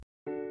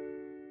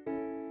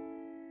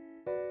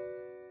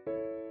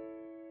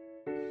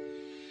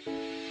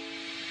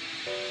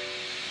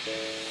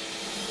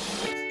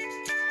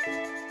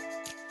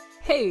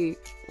Hey,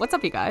 what's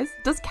up, you guys?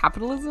 Does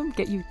capitalism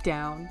get you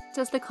down?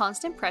 Does the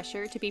constant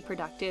pressure to be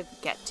productive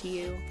get to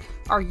you?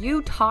 Are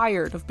you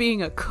tired of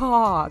being a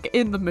cog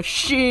in the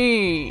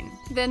machine?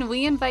 Then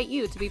we invite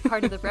you to be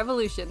part of the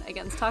revolution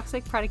against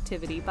toxic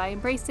productivity by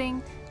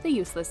embracing the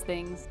useless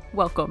things.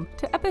 Welcome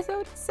to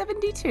episode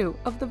 72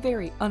 of the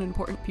Very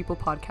Unimportant People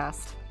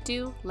podcast.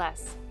 Do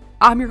less.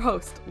 I'm your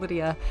host,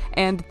 Lydia,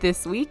 and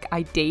this week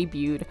I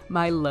debuted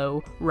my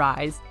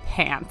low-rise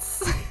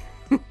pants.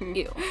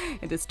 Ew.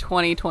 It is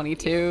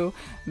 2022,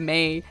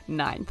 May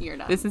 9th. You're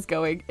done. This is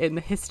going in the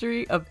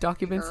history of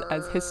documents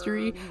as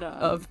history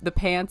of the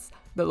pants.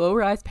 The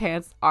low-rise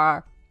pants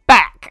are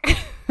back.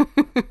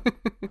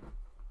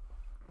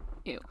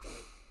 Ew.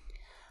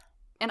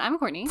 And I'm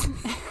Courtney.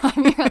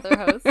 I'm your other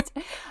host.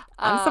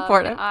 I'm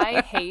supportive. I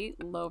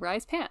hate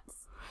low-rise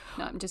pants.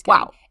 No, I'm just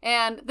kidding. Wow.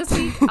 And this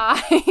week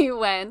I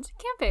went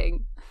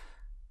camping.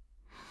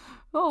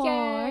 Oh,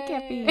 Yay.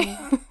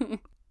 camping.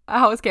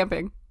 How was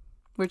camping?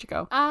 Where'd you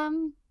go?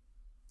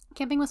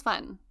 Camping was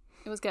fun.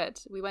 It was good.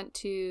 We went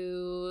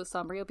to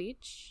Sombrio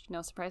Beach.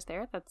 No surprise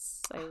there.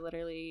 I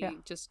literally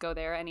just go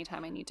there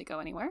anytime I need to go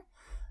anywhere.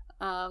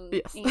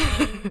 Yes.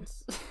 And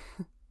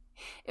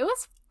it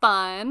was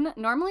fun.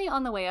 Normally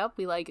on the way up,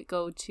 we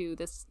go to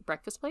this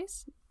breakfast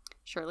place,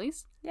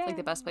 Shirley's. It's like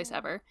the best place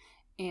ever.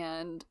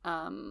 And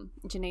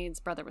Janae's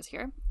brother was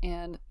here,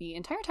 and the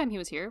entire time he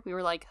was here, we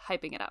were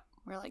hyping it up.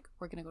 We're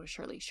we're gonna go to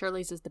Shirley's.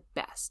 Shirley's is the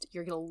best.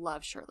 You're gonna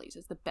love Shirley's.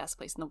 It's the best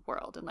place in the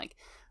world, and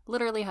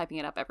literally hyping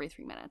it up every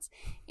 3 minutes.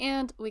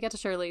 And we got to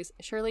Shirley's.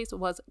 Shirley's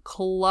was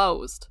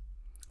closed.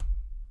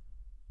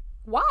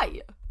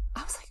 Why?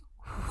 I was like,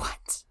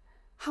 what?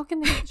 How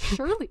can they get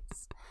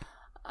Shirley's?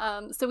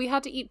 So we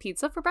had to eat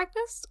pizza for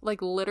breakfast.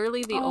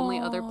 Literally the only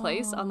other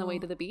place on the way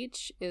to the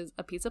beach is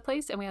a pizza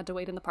place, and we had to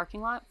wait in the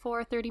parking lot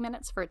for 30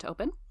 minutes for it to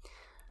open.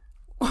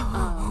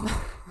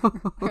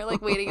 We were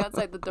waiting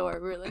outside the door.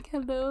 We were like,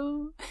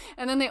 hello.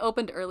 And then they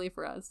opened early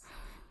for us.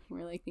 We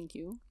were like, thank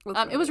you.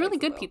 It was really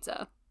good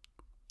pizza.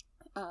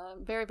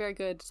 Very, very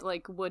good,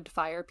 wood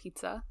fire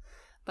pizza.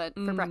 But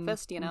for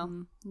breakfast,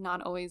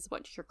 not always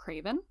what you're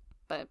craving.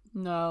 But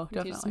no,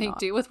 definitely you just make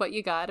do with what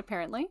you got,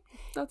 apparently.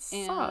 That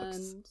sucks.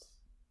 And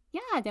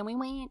yeah, then we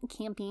went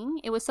camping.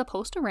 It was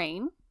supposed to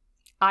rain.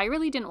 I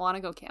really didn't want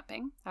to go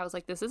camping. I was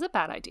like, this is a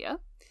bad idea.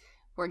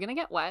 We're going to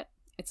get wet.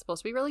 It's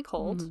supposed to be really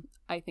cold. Mm-hmm.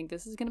 I think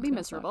this is going to be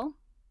miserable. Suck.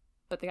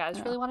 But the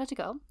guys really wanted to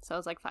go. So I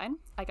was like, fine,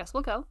 I guess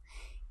we'll go.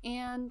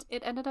 And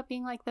it ended up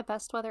being the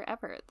best weather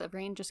ever. The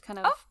rain just kind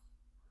of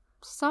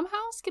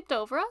somehow skipped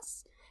over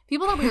us.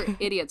 People thought we were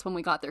idiots when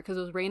we got there because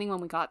it was raining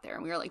when we got there.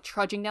 And we were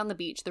trudging down the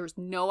beach. There was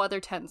no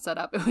other tent set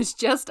up. It was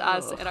just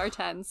us and our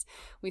tents.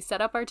 We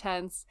set up our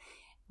tents.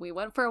 We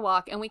went for a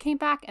walk, and we came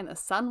back, and the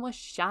sun was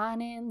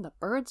shining. The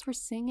birds were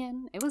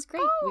singing. It was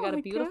great. We got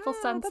a beautiful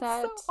sunset.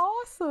 That's so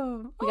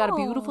awesome. We got a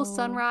beautiful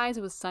sunrise.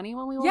 It was sunny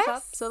when we woke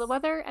up, so the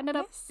weather ended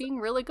up being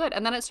really good.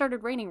 And then it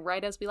started raining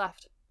right as we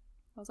left.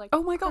 I was like,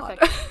 oh my God.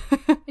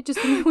 It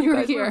just we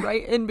were here. Were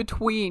right in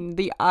between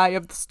the eye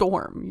of the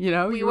storm, you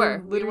know? We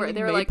were. They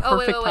were like, oh,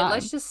 wait,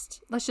 let's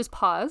just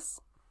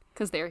pause,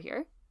 because they're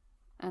here.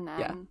 And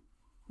then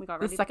we got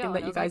ready to go. The second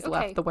that you guys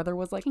left, the weather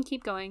was we can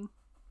keep going.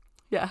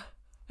 Yeah.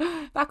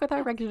 Back with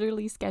our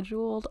regularly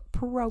scheduled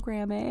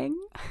programming.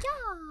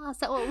 Yeah,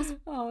 so it was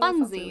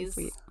funsies.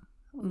 Really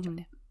We enjoyed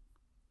it.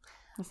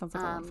 That sounds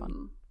like a lot of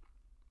fun.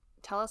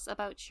 Tell us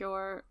about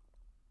your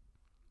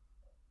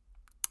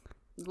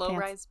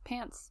low-rise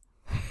pants.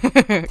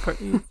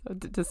 Courtney's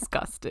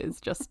disgust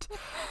is just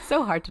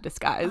so hard to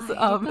disguise.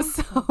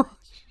 So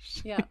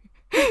yeah.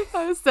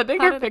 I was sending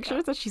her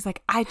pictures and she's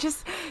like,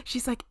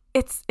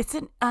 it's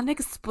an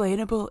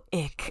unexplainable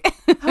ick.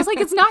 I was like,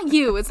 it's not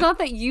you. It's not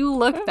that you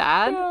look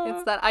bad. Yeah.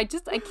 It's that I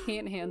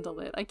can't handle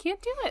it. I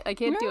can't do it. I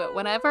can't do it.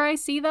 Whenever I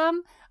see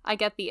them, I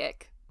get the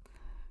ick.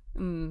 I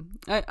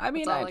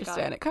mean, I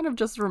understand. It kind of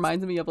just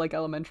reminds me of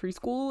elementary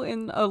school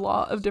in a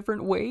lot of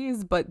different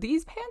ways, but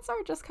these pants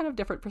are just kind of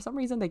different. For some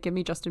reason, they give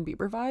me Justin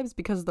Bieber vibes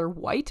because they're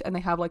white and they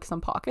have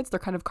some pockets. They're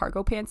kind of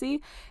cargo pantsy,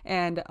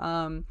 and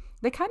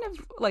they kind of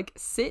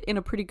sit in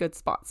a pretty good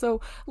spot. So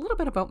a little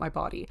bit about my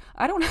body.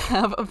 I don't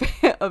have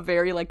a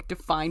very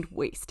defined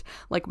waist.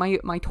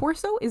 My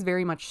torso is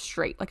very much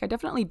straight. I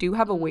definitely do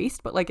have a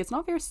waist, but it's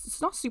not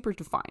super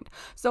defined.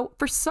 So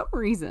for some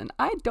reason,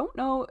 I don't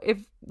know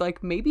if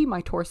maybe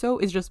my torso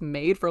is just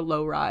made for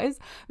low rise,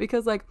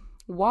 because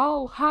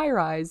while high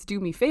rise do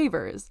me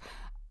favors,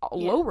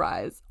 low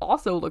rise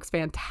also looks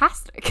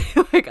fantastic.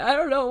 I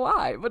don't know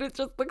why, but it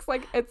just looks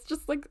it's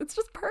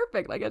just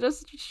perfect. I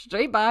just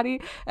straight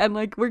body and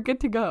we're good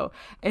to go.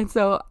 And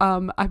so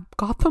I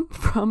got them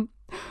from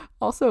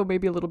also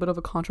maybe a little bit of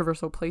a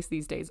controversial place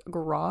these days,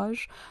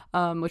 Garage,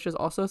 which is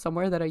also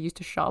somewhere that I used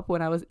to shop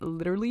when I was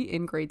literally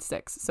in grade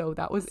 6. So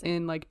that was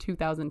in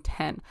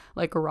 2010.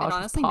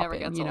 Garage was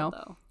popping, you know,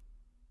 though.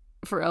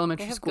 For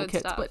elementary school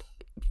kids. Stuff. But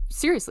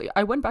seriously,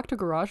 I went back to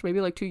Garage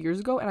maybe 2 years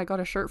ago and I got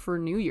a shirt for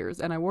New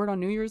Year's and I wore it on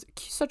New Year's.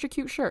 Such a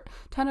cute shirt.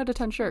 10 out of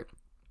 10 shirt.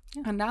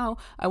 And now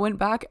I went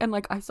back and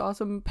like I saw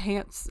some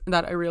pants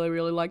that I really,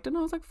 really liked, and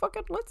I was like,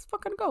 let's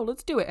fucking go,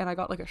 let's do it. And I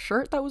got like a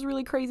shirt that was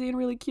really crazy and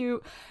really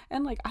cute.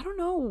 And like, I don't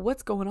know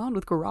what's going on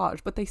with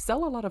Garage, but they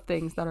sell a lot of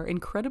things that are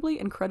incredibly,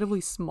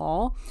 incredibly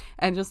small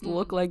and just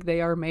look like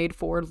they are made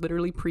for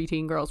literally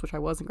preteen girls, which I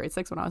was in grade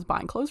 6 when I was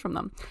buying clothes from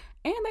them.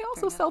 And they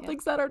also sell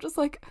things that are just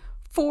like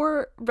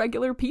for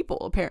regular people,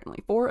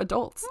 apparently, for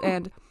adults.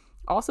 And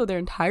also, their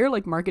entire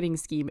like marketing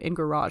scheme in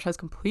Garage has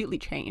completely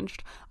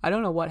changed. I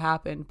don't know what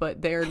happened,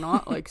 but they're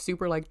not like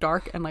super like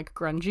dark and like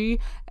grungy,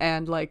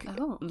 and like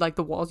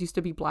the walls used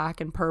to be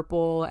black and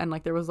purple, and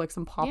like there was like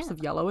some pops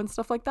of yellow and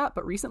stuff like that.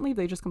 But recently,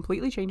 they just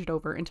completely changed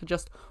over into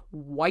just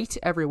white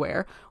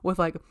everywhere with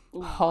like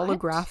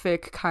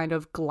holographic kind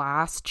of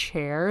glass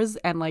chairs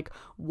and like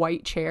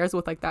white chairs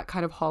with like that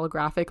kind of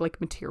holographic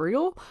like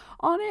material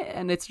on it,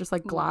 and it's just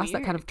like glass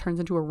that kind of turns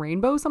into a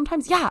rainbow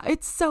sometimes. Yeah,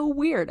 it's so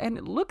weird, and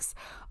it looks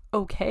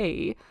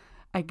okay,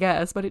 I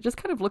guess, but it just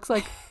kind of looks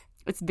like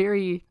it's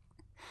very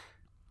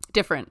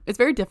different. It's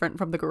very different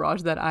from the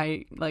Garage that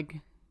I like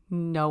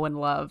know and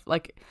love.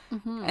 Like,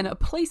 and a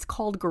place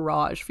called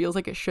Garage feels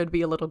like it should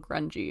be a little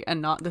grungy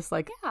and not this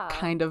like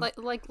kind of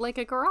like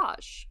a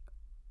garage.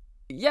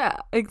 Yeah,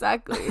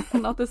 exactly.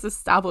 And not this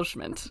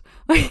establishment.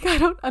 Like, I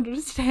don't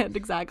understand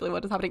exactly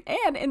what is happening.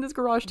 And in this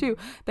Garage too,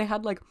 they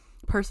had like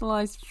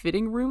personalized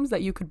fitting rooms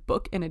that you could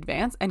book in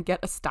advance and get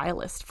a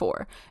stylist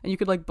for, and you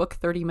could like book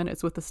 30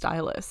 minutes with the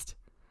stylist.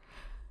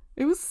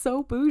 It was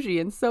so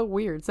bougie and so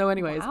weird. So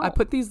anyways, I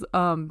put these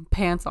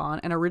pants on,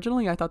 and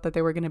originally I thought that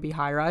they were going to be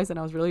high rise, and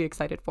I was really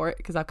excited for it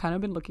because I've kind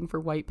of been looking for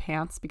white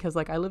pants because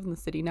like I live in the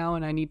city now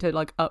and I need to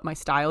like up my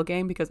style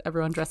game because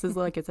everyone dresses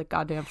like it's a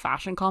goddamn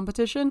fashion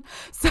competition.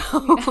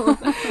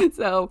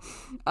 So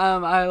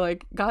I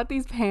like got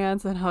these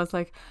pants and I was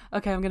like,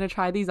 okay, I'm going to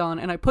try these on,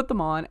 and I put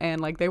them on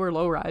and like they were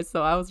low rise.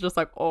 So I was just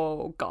like,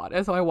 oh God.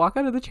 And so I walk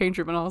out of the change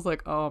room and I was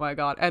like, oh my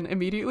God. And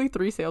immediately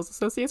 3 sales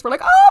associates were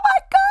like, oh my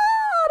God,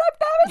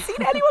 I've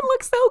seen anyone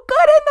look so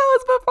good in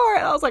those before.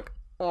 And I was like,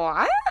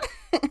 what?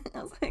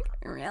 I was like,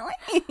 really?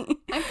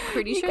 I'm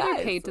pretty sure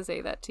they're paid to say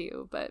that to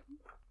you, but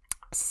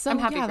I'm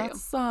happy for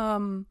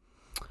you.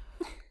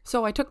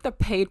 So I took the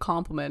paid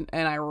compliment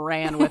and I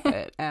ran with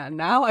it, and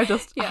now I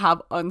just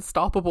have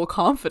unstoppable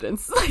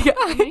confidence. Like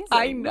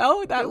I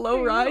know that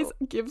low rise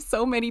gives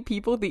so many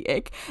people the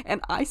ick, and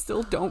I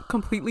still don't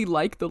completely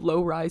like the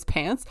low rise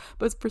pants,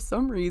 but for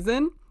some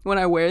reason when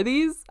I wear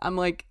these, I'm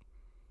like,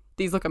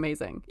 these look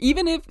amazing.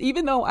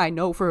 Even though I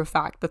know for a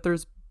fact that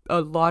there's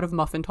a lot of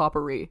muffin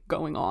toppery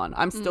going on,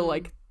 I'm still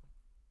like,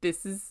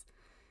 this is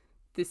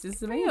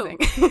amazing.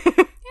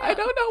 I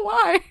don't know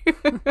why.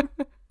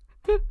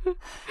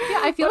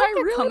 I feel like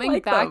they're really coming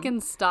like back in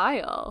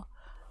style.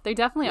 They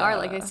definitely are.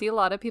 Like, I see a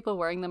lot of people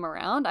wearing them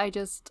around. I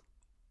can't.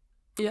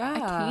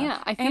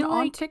 I feel like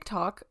on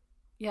TikTok,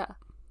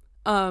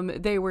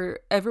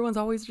 everyone's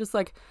always just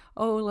like,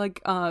 oh,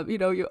 like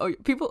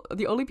people,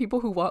 the only people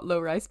who want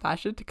low rise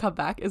fashion to come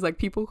back is like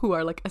people who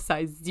are like a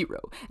size 0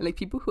 and like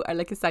people who are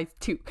like a size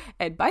 2.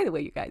 And by the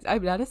way, you guys,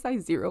 I'm not a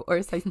size 0 or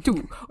a size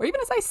 2 or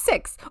even a size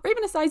 6 or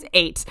even a size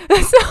 8.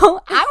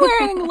 So I'm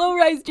wearing low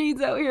rise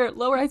jeans out here,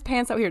 low rise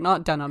pants out here,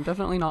 not denim,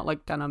 definitely not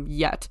like denim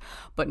yet,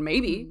 but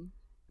maybe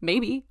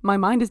my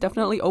mind is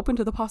definitely open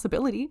to the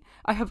possibility.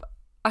 I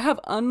have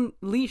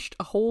unleashed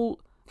a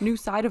whole new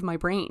side of my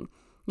brain.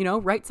 You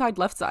know, right side,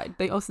 left side.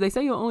 They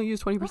say you only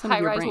use 20% of your brain. High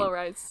rise, low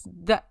rise.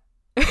 That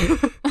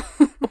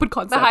open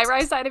concept. The high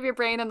rise side of your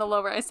brain and the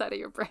low rise side of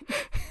your brain.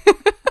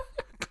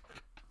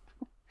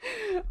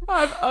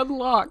 I've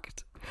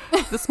unlocked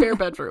the spare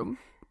bedroom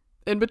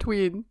in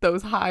between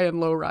those high and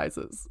low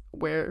rises,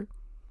 where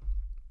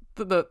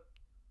the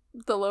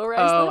low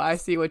rise. Oh, lives? I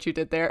see what you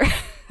did there.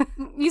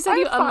 You said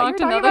you unlocked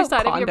another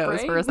side of your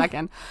brain for a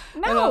second.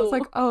 No, and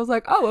I was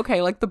like, oh,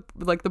 okay, like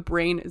the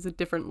brain is at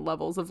different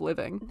levels of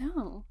living.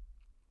 No.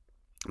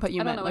 But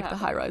you meant like the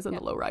high rise and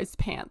the low rise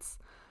pants.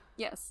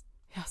 Yes.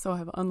 Yeah, so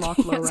I've unlocked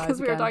low rise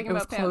because we were talking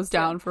about pants. It was closed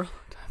down for a long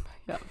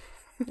time.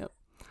 Yep.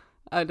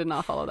 I did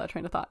not follow that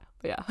train of thought,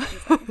 but yeah.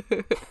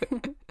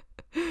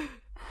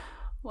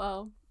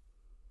 Well,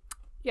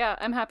 yeah,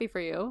 I'm happy for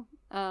you.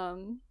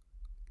 I'm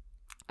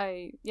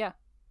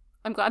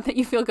glad that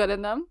you feel good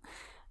in them.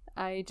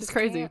 I just it's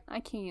crazy. I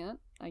can't.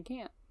 I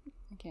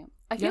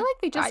feel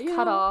like they just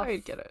cut off. I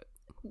get it.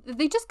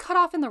 They just cut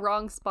off in the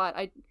wrong spot.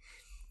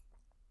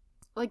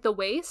 Like the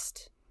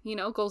waist,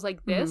 goes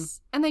like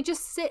this, and they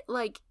just sit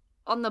like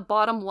on the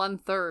bottom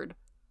 1/3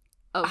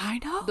 of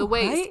the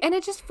waist, right? and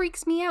it just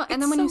freaks me out.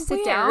 And then when you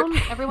sit down,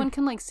 everyone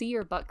can like see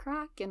your butt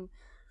crack. And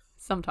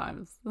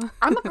sometimes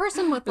I'm a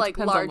person with like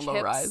large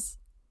hips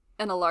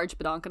and a large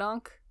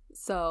badonkadonk,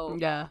 so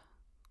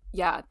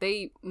yeah,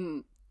 they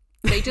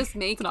just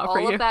make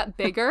all of that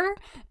bigger,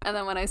 and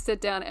then when I sit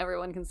down,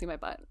 everyone can see my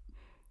butt.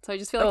 So I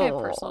just feel like I have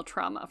personal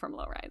trauma from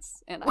low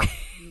rise, and I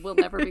will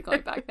never be going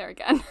back there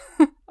again.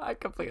 I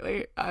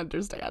completely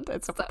understand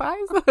and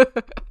sympathize.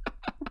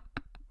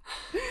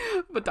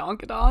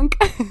 Badonkadonk.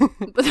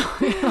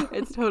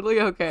 It's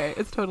totally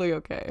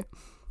okay.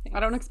 I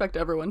don't expect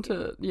everyone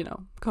to,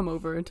 come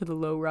over into the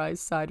low-rise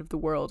side of the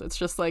world. It's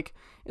just like,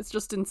 it's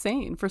just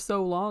insane. For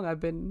so long, I've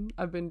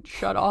been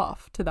shut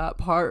off to that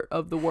part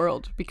of the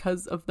world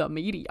because of the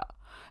media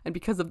and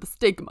because of the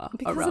stigma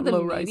around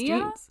low-rise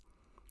jeans.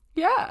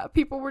 Yeah,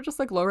 people were just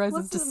like, low-rise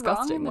is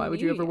disgusting. Why would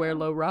you ever wear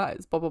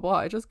low-rise? Blah, blah, blah.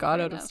 I just got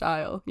out of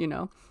style,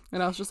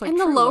 And I was just like, and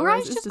the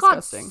low-rise just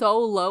disgusting. Got so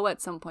low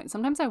at some point.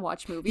 Sometimes I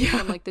watch movies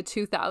from like the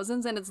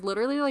 2000s and it's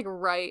literally like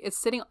it's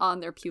sitting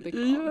on their pubic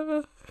bone.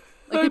 Yeah.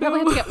 Like, they probably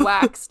have to get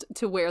waxed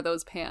to wear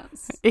those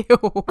pants. Ew.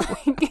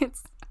 Like,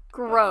 it's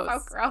gross. So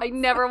gross. I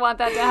never want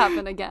that to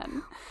happen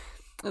again.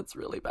 That's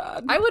really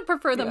bad. I would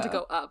prefer them to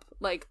go up,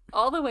 like,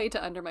 all the way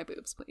to under my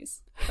boobs,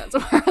 please. That's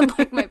where I'd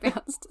like my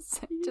pants to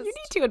sit. You need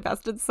to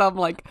invest in some,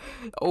 like,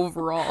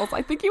 overalls.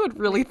 I think you would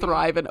really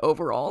thrive in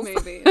overalls.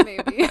 Maybe.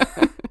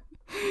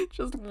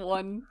 Just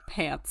one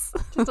pants.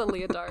 Just a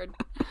leotard.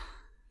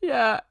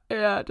 Yeah,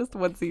 just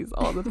onesies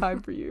all the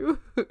time for you.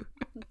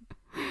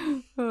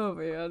 Oh,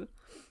 man.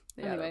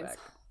 Yeah, anyways.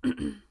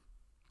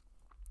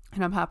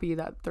 And I'm happy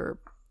that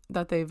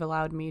they've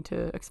allowed me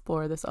to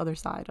explore this other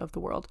side of the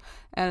world,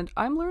 and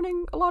I'm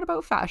learning a lot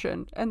about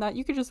fashion and that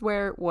you could just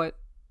wear what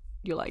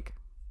you like,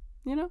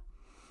 and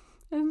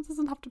it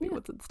doesn't have to be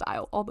what's in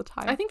style all the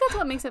time. I think that's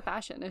what makes it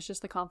fashion, is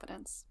just the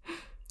confidence,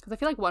 because I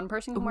feel like one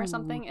person can wear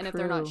something and if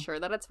they're not sure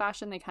that it's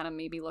fashion, they kind of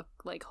maybe look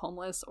like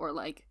homeless or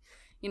like,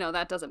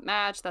 that doesn't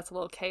match, that's a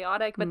little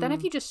chaotic, but then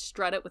if you just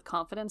strut it with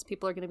confidence,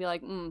 people are going to be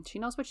like, she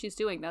knows what she's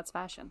doing, that's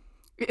fashion.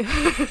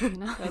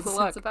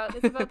 It's about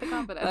the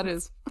confidence. That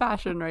is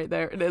fashion right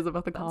there. It is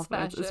about the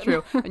confidence. It's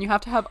true. And you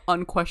have to have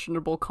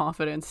unquestionable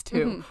confidence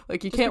too. Mm-hmm.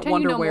 Like, you just can't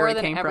wonder where it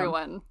came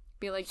everyone. From.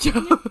 Be like,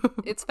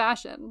 it's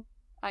fashion.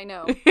 I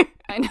know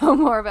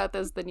more about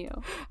this than you.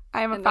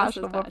 I am a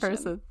fashionable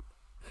person.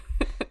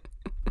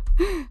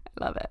 I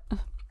love it.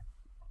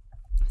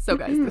 So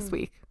guys, this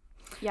week,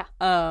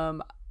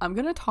 I'm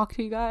gonna talk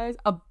to you guys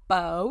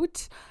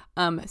about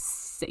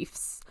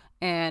safes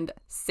and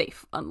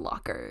safe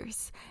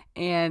unlockers.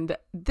 And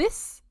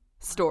this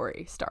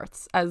story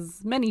starts,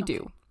 as many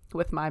do,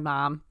 with my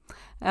mom,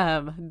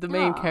 the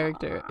main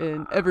character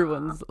in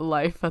everyone's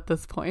life at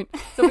this point.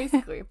 So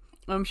basically,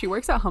 she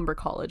works at Humber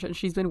College, and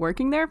she's been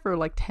working there for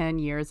like 10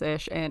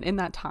 years-ish. And in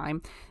that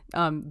time,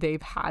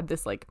 they've had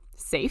this like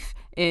safe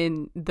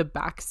in the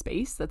back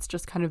space that's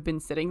just kind of been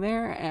sitting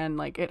there, and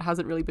like it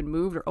hasn't really been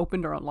moved or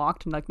opened or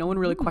unlocked, and like no one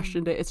really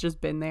questioned it. It's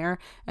just been there,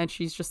 and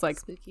she's just like,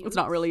 it's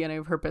not really any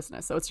of her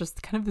business. So it's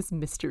just kind of this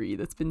mystery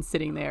that's been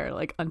sitting there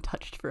like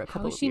untouched for a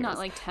couple of years. How is she not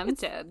like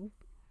tempted?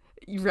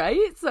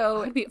 Right?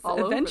 So I'd be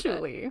all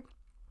eventually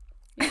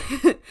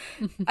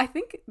I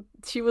think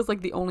she was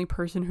like the only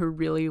person who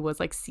really was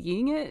like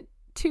seeing it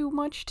too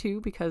much too,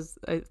 because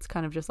it's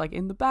kind of just like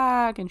in the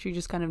back, and she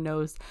just kind of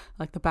knows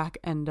like the back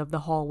end of the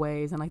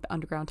hallways and like the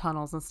underground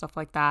tunnels and stuff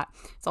like that.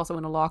 It's also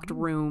in a locked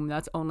room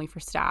that's only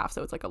for staff,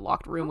 so it's like a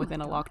locked room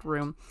within a locked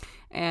room.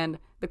 And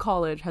the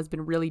college has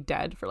been really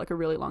dead for like a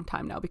really long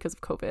time now because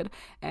of COVID,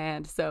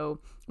 and so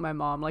my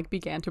mom like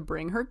began to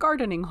bring her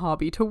gardening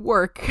hobby to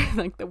work.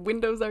 Like, the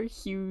windows are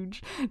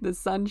huge, the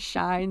sun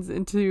shines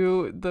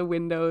into the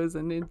windows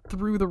and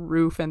through the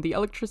roof, and the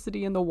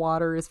electricity and the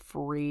water is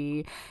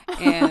free.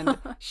 And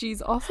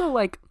she's also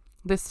like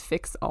this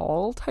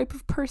fix-all type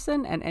of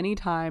person, and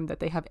anytime that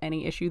they have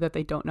any issue that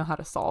they don't know how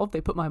to solve, they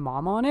put my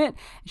mom on it.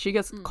 She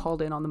gets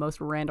called in on the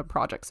most random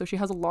projects, so she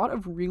has a lot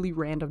of really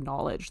random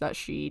knowledge that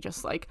she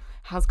just like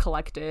has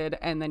collected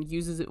and then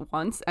uses it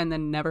once and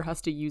then never has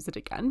to use it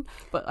again.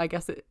 But I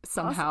guess it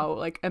somehow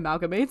like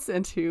amalgamates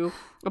into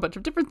a bunch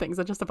of different things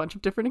and just a bunch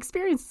of different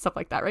experiences, stuff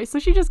like that, right? So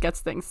she just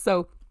gets things.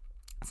 So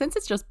since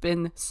it's just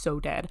been so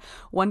dead,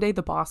 one day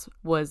the boss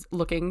was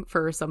looking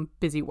for some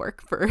busy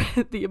work for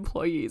the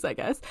employees, I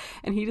guess,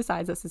 and he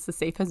decides that since the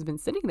safe has been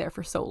sitting there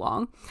for so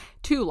long,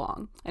 too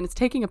long, and it's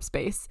taking up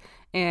space,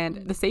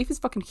 and the safe is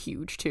fucking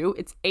huge too.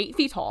 It's 8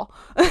 feet tall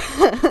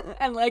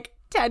and like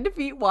 10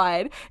 feet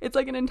wide. It's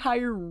like an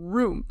entire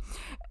room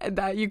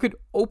that you could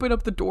open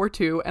up the door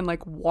to and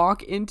like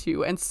walk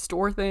into and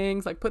store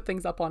things, like put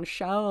things up on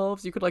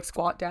shelves. You could like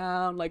squat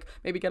down, like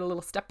maybe get a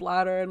little step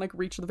ladder and like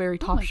reach the very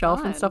top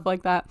shelf and stuff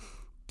like that.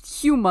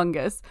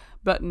 Humongous.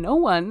 But no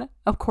one,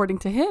 according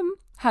to him,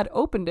 had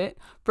opened it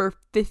for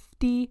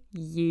 50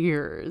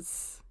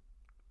 years.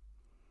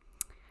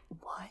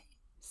 What?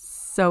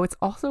 So it's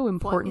also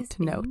important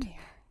to note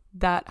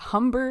that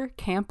Humber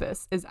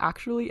campus is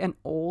actually an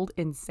old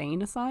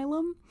insane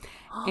asylum.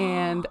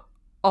 And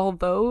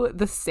although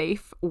the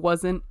safe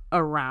wasn't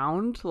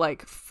around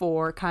like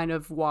for kind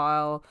of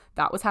while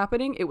that was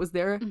happening, it was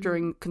there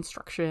during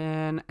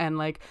construction and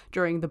like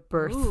during the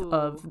birth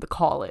of the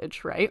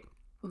college, right?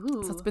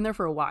 So it's been there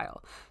for a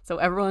while. So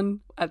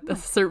everyone at a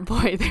certain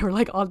point, they were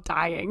like all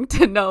dying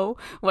to know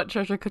what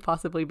treasure could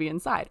possibly be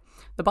inside.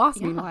 The boss,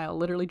 meanwhile,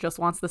 literally just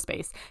wants the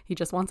space. He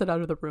just wants it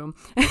out of the room.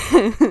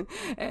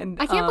 And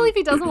I can't believe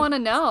he doesn't want to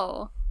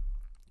know.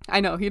 I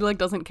know, he like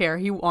doesn't care.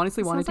 He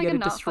honestly wanted to like get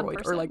it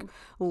destroyed or like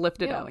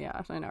lifted out.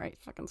 Yeah, I know, right?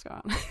 Fucking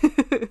Scott.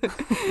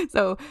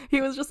 So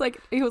he was like,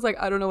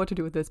 I don't know what to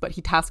do with this, but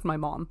he tasked my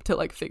mom to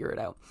like figure it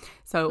out.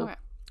 So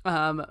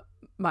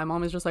my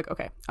mom is just like,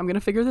 okay, I'm gonna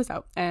figure this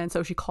out. And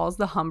so she calls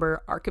the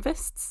Humber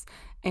archivists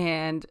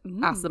and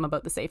asks them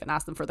about the safe and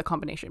asks them for the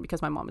combination,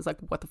 because my mom is like,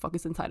 what the fuck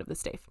is inside of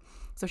this safe?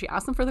 So she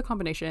asked them for the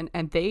combination,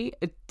 and they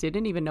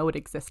didn't even know it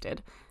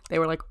existed. They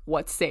were like,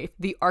 what safe?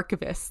 The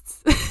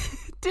archivists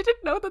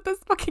didn't know that this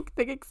fucking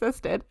thing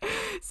existed.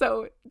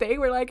 So they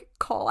were like,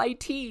 call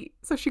IT.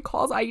 So she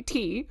calls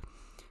IT.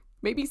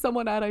 Maybe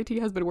someone at IT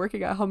has been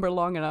working at Humber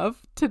long enough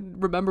to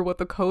remember what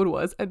the code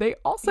was, and they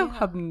also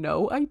have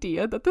no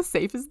idea that the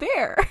safe is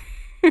there.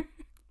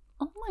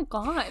 Oh my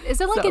god. Is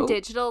it like a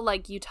digital,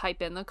 like you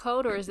type in the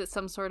code, or is it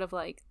some sort of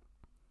like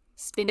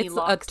spinny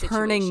lock It's a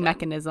turning situation?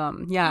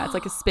 Mechanism. Yeah, it's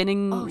like a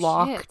spinning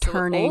lock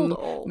turning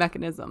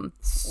mechanism.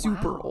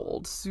 Super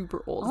old.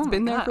 It's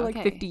been there for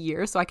like 50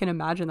 years, so I can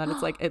imagine that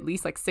it's like at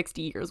least like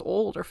 60 years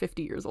old or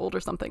 50 years old or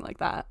something like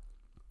that.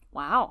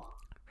 Wow.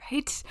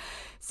 Right?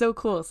 So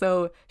cool.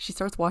 So she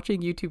starts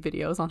watching YouTube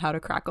videos on how to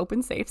crack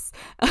open safes.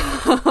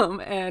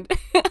 And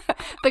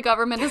the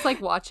government is like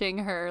watching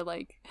her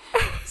like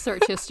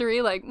search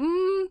history, like,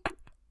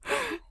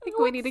 I think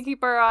we need to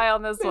keep our eye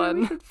on this one.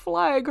 We should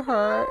flag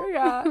her.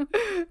 Yeah.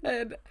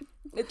 And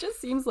it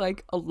just seems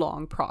like a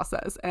long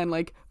process. And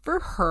like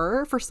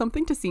for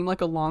something to seem like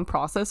a long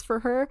process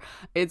for her,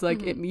 it's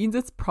like it means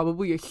it's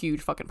probably a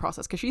huge fucking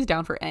process, because she's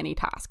down for any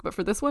task. But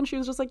for this one, she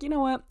was just like, you know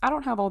what? I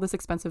don't have all this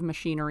expensive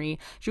machinery.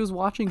 She was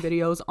watching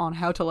videos on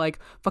how to like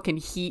fucking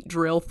heat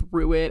drill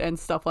through it and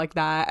stuff like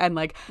that, and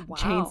like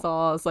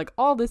chainsaws, like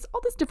all this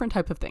different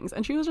type of things.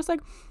 And she was just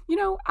like, you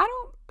know, I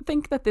don't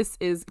think that this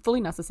is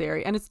fully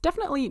necessary, and it's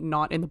definitely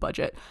not in the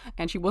budget.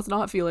 And she was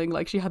not feeling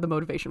like she had the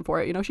motivation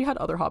for it. You know, she had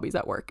other hobbies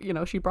at work. You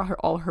know, she brought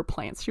all her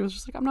plants. She was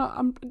just like,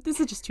 this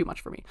is just too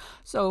much for me.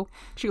 So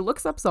she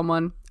looks up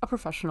someone, a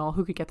professional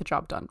who could get the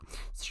job done.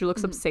 So she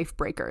looks up safe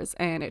breakers,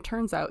 and it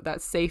turns out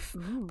that safe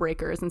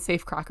breakers and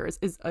safe crackers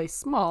is a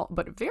small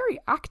but very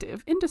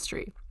active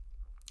industry.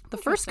 The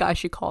first guy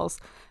she calls,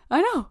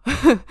 I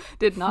know,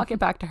 did not get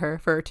back to her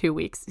for 2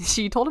 weeks.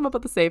 She told him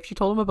about the safe. She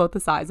told him about the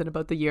size and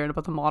about the year and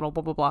about the model,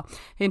 blah, blah, blah.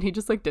 And he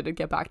just like didn't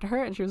get back to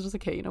her. And she was just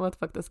like, hey, you know what?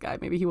 Fuck this guy.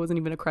 Maybe he wasn't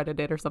even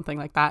accredited or something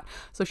like that.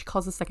 So she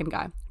calls the second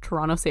guy,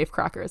 Toronto Safe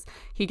Crackers.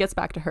 He gets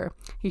back to her.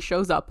 He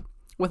shows up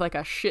with like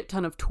a shit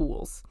ton of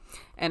tools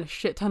and a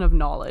shit ton of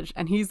knowledge,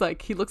 and he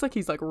looks like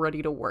he's like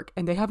ready to work,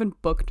 and they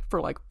haven't booked for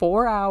like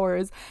 4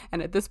 hours.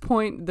 And at this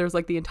point, there's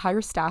like the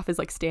entire staff is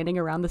like standing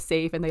around the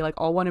safe, and they like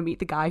all want to meet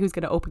the guy who's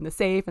going to open the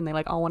safe, and they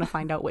like all want to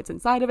find out what's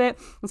inside of it.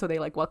 And so they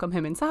like welcome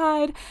him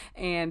inside,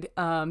 and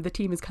the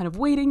team is kind of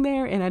waiting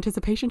there in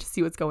anticipation to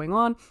see what's going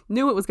on.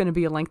 Knew it was going to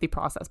be a lengthy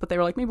process, but they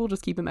were like, maybe we'll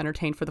just keep him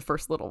entertained for the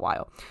first little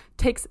while.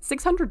 Takes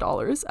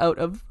 $600 out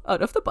of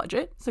the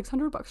budget,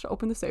 $600 to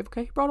open the safe.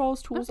 Okay, he brought all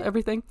his tools,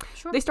 everything.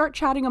 Sure. They start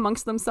chatting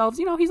amongst themselves.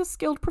 You know, he's a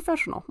skilled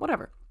professional,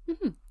 whatever.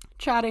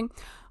 Chatting,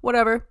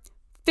 whatever.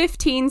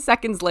 15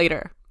 seconds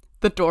later,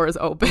 the door is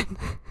open.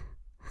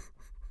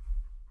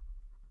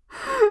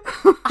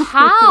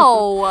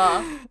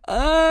 How?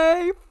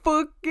 I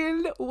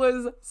fucking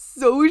was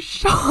so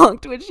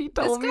shocked when she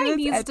told me this. This guy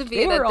needs to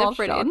be in a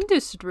different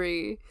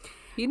industry.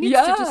 He needs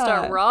to just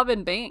start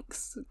robbing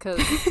banks, because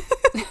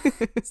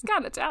he's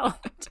got a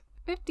talent.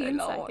 15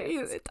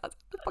 seconds. It does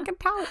fucking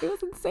talent. It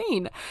was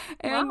insane.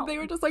 And they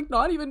were just like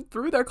not even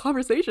through their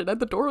conversation, and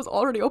the door was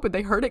already open.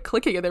 They heard it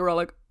clicking, and they were all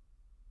like,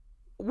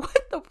 what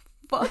the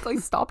fuck? Like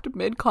stopped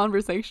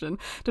mid-conversation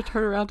to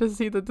turn around to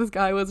see that this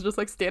guy was just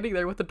like standing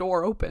there with the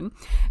door open.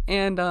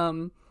 And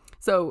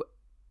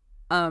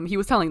he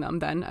was telling them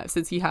then,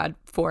 since he had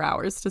 4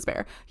 hours to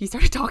spare, he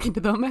started talking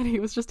to them, and he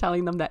was just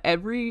telling them that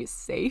every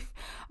safe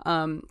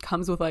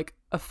comes with like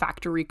a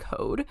factory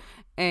code,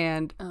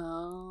 and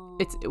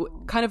it's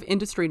kind of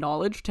industry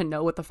knowledge to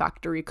know what the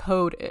factory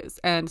code is.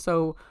 And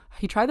so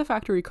he tried the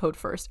factory code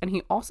first, and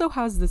he also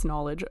has this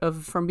knowledge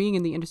from being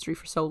in the industry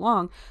for so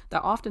long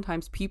that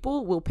oftentimes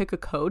people will pick a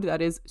code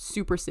that is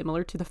super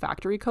similar to the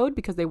factory code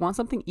because they want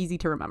something easy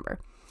to remember.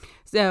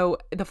 So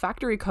the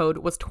factory code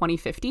was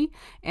 2050,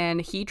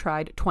 and he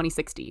tried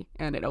 2060,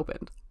 and it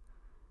opened.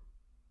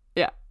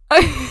 Yeah.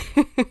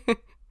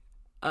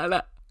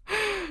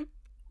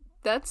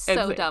 That's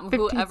so dumb.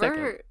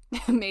 Whoever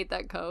made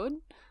that code,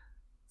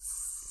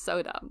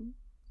 so dumb.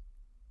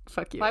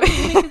 Fuck you. Why would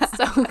you make it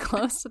so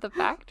close to the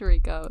factory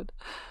code?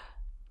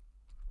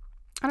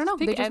 I don't know.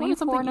 They just wanted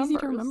something easy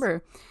to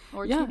remember.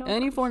 Or yeah,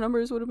 any 4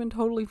 numbers would have been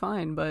totally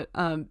fine, but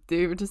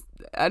they were just,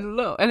 I don't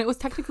know. And it was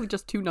technically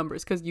just 2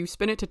 numbers, because you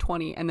spin it to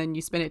 20 and then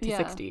you spin it to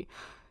 60.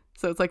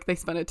 So it's like they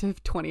spun it to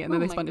 20 and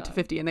then they spun it to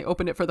 50, and they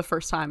opened it for the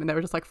first time, and they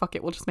were just like, fuck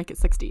it, we'll just make it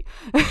 60.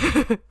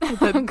 And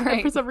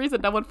for some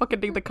reason, no one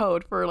fucking knew the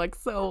code for like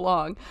so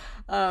long.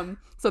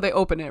 So they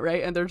open it,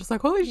 right? And they're just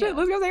like, holy shit,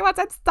 let's go see what's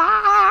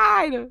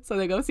inside. So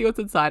they go see what's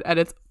inside, and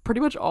it's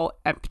pretty much all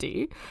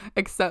empty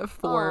except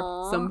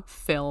for some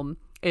film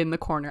in the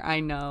corner. I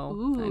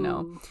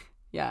know.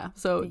 Yeah.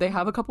 So they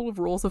have a couple of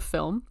rolls of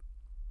film.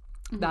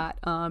 that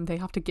they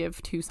have to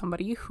give to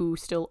somebody who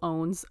still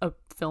owns a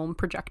film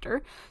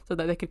projector so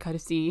that they could kind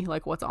of see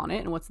like what's on it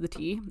and what's the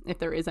tea, if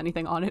there is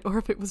anything on it, or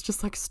if it was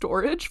just like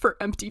storage for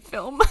empty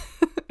film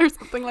or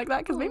something like that,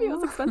 because maybe it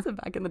was expensive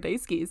back in the day,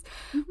 skis.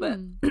 But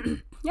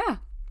yeah,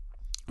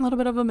 a little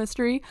bit of a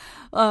mystery,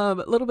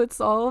 a little bit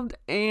solved.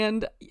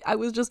 And I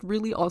was just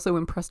really also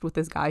impressed with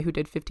this guy who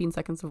did 15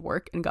 seconds of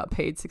work and got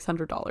paid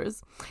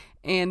 $600.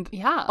 And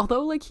yeah,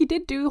 although like he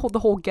did do the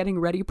whole getting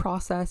ready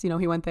process, you know,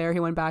 he went there, he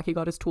went back, he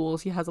got his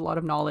tools, he has a lot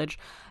of knowledge.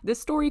 This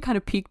story kind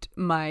of piqued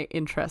my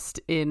interest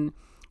in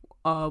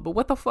but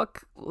what the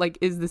fuck like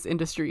is this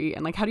industry,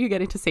 and like how do you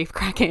get into safe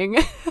cracking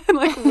and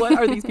like what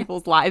are these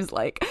people's lives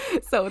like?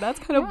 So that's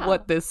kind of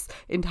what this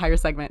entire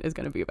segment is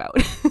going to be about.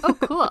 Oh,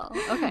 cool.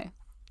 Okay.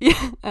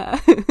 Yeah.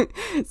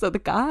 So the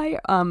guy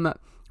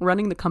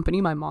running the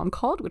company my mom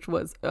called, which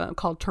was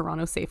called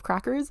Toronto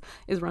Safecrackers,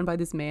 is run by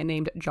this man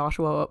named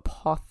Joshua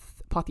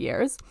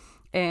Pothiers,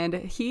 and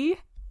he,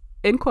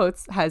 in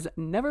quotes, has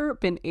never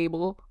been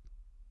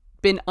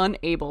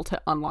unable to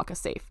unlock a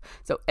safe.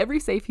 So every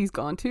safe he's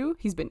gone to,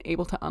 he's been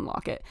able to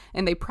unlock it.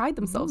 And they pride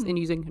themselves in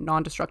using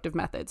non-destructive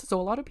methods. So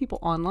a lot of people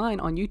online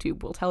on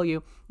YouTube will tell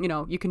you, you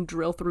know, you can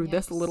drill through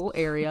this little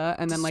area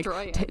and then like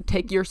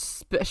take your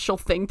special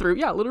thing through.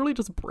 Yeah, literally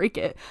just break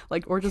it.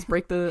 Like, or just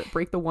break the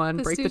one,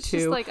 break the two.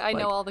 Just like, I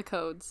know all the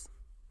codes.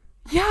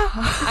 Yeah.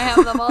 I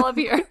have them all up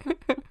here.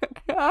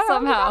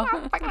 Somehow.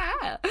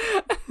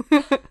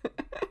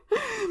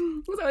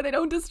 So they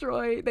don't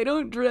destroy, they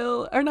don't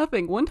drill or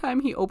nothing. One time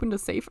he opened a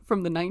safe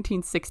from the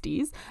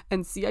 1960s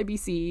and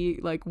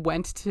CIBC like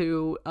went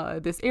to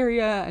this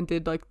area and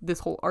did like this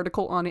whole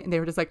article on it, and they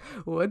were just like,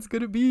 what's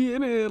gonna be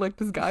in it? Like,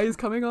 this guy is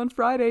coming on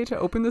Friday to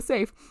open the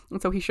safe.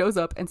 And so he shows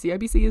up and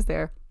CIBC is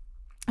there.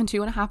 And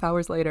 2.5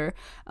 hours later,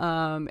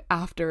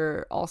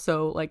 after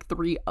also like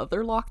 3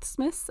 other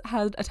locksmiths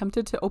had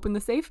attempted to open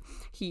the safe,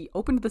 he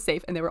opened the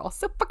safe and they were all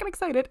so fucking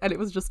excited, and it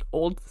was just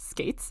old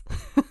skates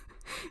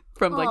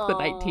from like the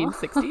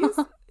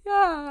 1960s.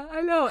 Yeah,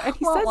 I know. And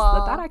he says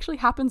that actually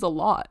happens a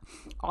lot.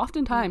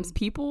 Oftentimes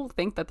people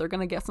think that they're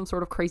going to get some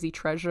sort of crazy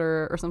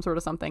treasure or some sort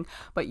of something,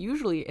 but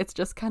usually it's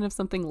just kind of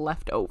something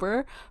left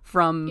over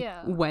from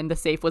when the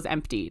safe was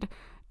emptied.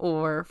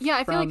 Or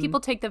I feel like people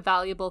take the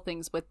valuable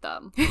things with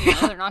them. You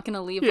know, they're not going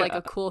to leave like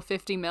a cool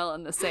 50 mil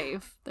in the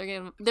safe. They're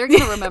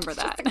gonna remember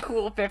that. Just a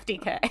cool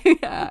 50K.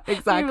 Yeah,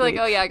 exactly. You're like,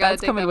 oh yeah, I gotta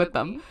That's take coming that with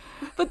them. Me.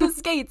 But the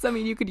skates, I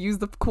mean, you could use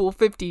the cool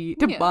 50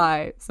 to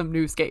buy some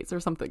new skates or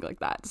something like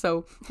that.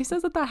 So he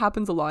says that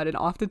happens a lot, and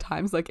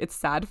oftentimes like it's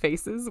sad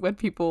faces when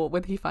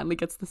he finally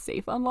gets the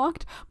safe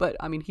unlocked. But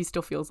I mean, he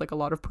still feels like a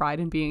lot of pride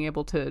in being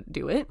able to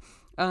do it.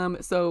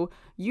 So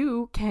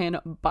you can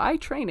buy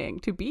training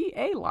to be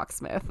a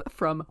locksmith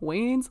from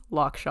Wayne's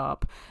Lock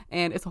Shop,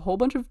 and it's a whole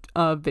bunch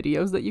of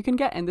videos that you can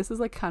get, and this is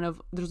like kind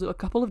of, there's a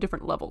couple of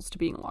different levels to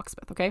being a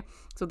locksmith. Okay,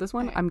 so this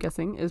one I'm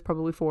guessing is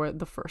probably for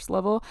the first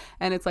level,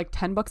 and it's like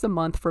 $10 a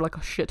month for like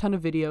a shit ton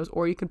of videos,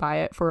 or you could buy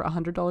it for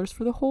 $100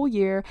 for the whole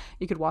year.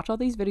 You could watch all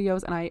these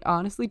videos, and I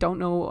honestly don't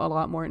know a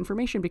lot more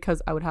information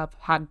because I would have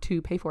had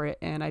to pay for it,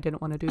 and I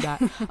didn't want to do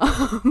that.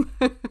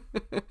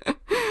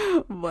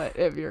 But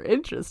if you're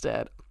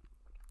interested,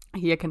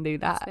 you can do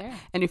that.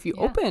 And if you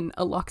open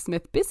a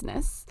locksmith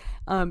business,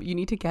 you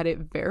need to get it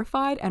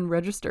verified and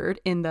registered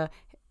in the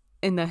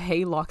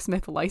Hey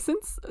Locksmith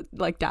license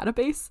like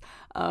database,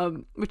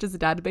 which is a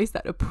database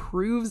that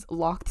approves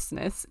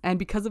locksmiths. And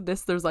because of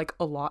this, there's like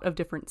a lot of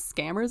different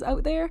scammers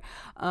out there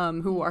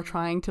who are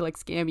trying to like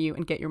scam you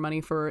and get your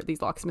money for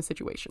these locksmith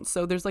situations.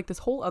 So there's like this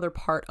whole other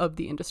part of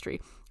the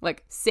industry.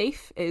 Like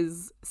safes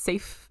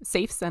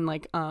and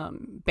like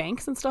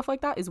banks and stuff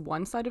like that is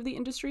one side of the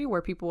industry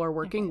where people are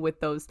working with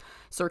those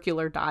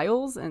circular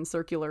dials and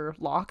circular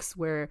locks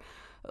where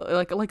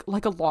like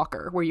a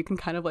locker where you can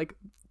kind of like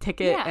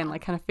tick it and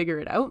like kind of figure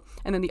it out.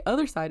 And then the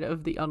other side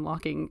of the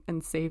unlocking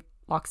and safe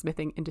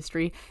locksmithing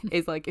industry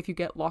is like if you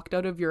get locked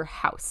out of your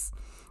house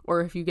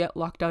or if you get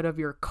locked out of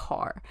your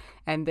car.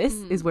 And this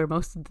is where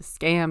most of the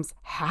scams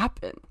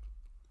happen.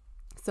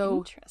 So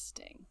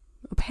interesting.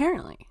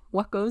 Apparently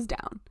what goes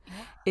down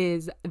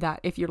is that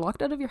if you're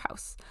locked out of your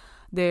house,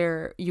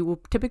 you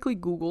will typically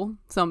Google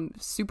some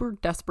super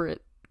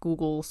desperate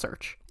Google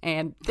search,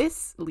 and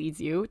this leads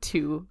you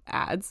to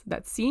ads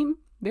that seem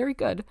very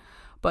good,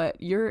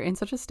 but you're in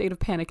such a state of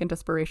panic and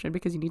desperation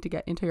because you need to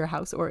get into your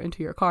house or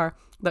into your car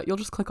that you'll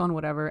just click on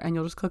whatever, and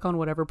you'll just click on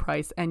whatever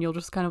price, and you'll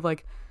just kind of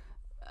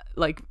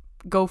like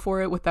go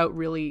for it without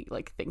really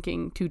like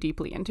thinking too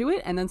deeply into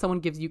it. And then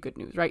someone gives you good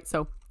news, right?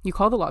 So you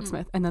call the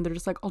locksmith and then they're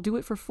just like, I'll do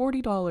it for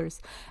 $40.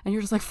 And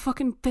you're just like,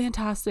 fucking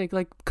fantastic.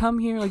 Like, come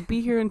here, like be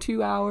here in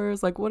 2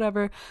 hours, like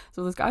whatever.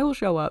 So this guy will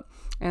show up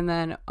and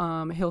then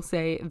he'll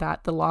say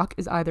that the lock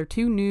is either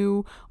too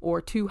new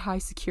or too high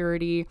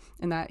security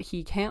and that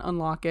he can't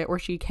unlock it or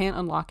she can't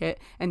unlock it,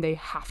 and they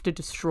have to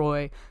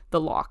destroy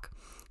the lock.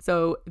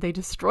 So they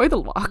destroy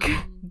the lock,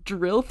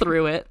 drill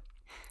through it,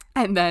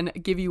 and then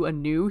give you a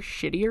new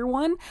shittier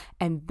one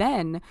and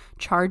then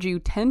charge you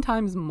 10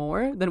 times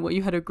more than what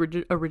you had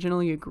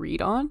originally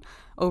agreed on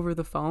over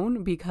the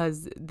phone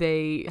because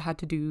they had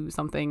to do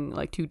something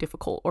like too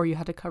difficult, or you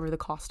had to cover the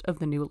cost of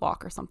the new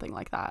lock or something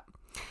like that.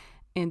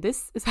 And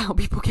this is how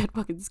people get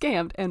fucking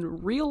scammed.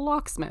 And real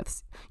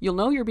locksmiths, you'll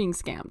know you're being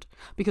scammed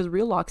because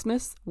real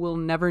locksmiths will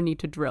never need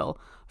to drill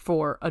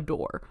for a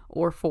door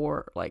or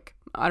for, like,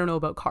 I don't know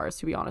about cars,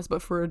 to be honest,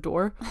 but for a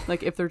door,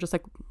 like if they're just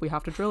like, we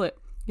have to drill it,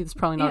 it's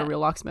probably not a real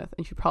locksmith,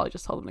 and you should probably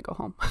just tell them to go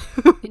home.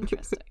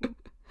 Interesting.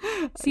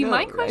 See,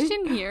 my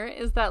question here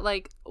is that,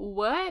 like,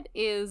 what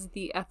is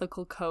the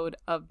ethical code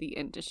of the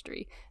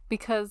industry?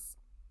 Because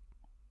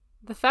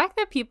the fact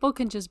that people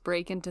can just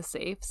break into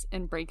safes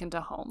and break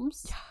into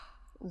homes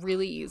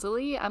really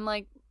easily, I'm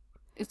like,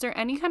 is there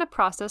any kind of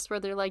process where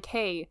they're like,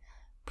 hey,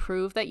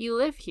 prove that you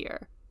live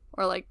here?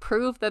 Or like,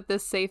 prove that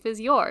this safe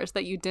is yours,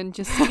 that you didn't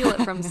just steal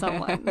it from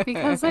someone.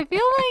 Because I feel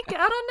like,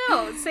 I don't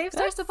know, safes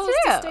are supposed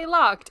to stay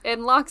locked,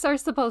 and locks are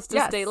supposed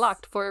to stay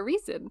locked for a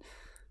reason.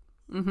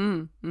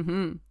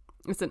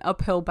 It's an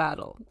uphill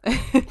battle.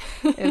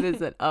 It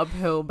is an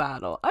uphill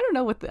battle. I don't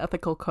know what the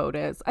ethical code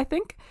is. I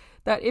think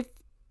that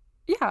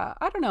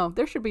I don't know.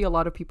 There should be a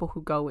lot of people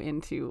who go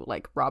into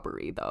like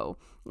robbery though,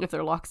 if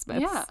they're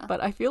locksmiths. Yeah.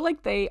 But I feel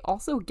like they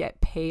also get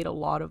paid a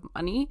lot of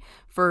money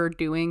for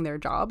doing their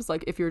jobs.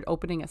 Like if you're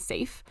opening a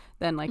safe,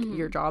 then like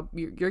your job,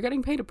 you're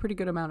getting paid a pretty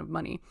good amount of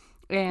money.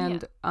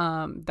 And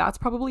that's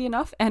probably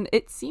enough. And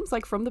it seems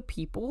like from the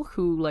people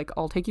who, like,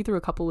 I'll take you through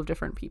a couple of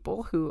different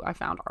people who I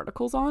found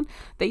articles on,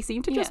 they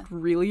seem to just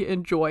really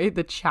enjoy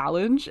the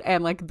challenge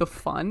and like the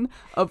fun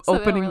of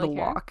opening the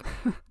lock.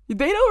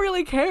 They don't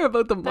really care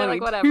about the money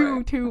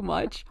like, too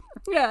much.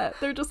 Yeah,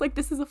 they're just like,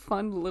 this is a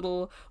fun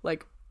little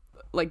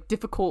like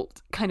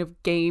difficult kind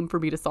of game for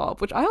me to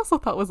solve, which I also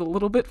thought was a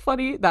little bit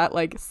funny that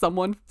like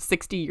someone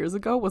 60 years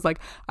ago was like,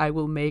 I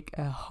will make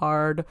a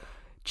hard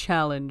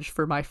challenge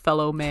for my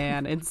fellow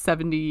man in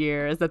 70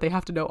 years that they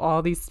have to know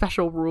all these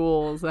special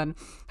rules and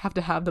have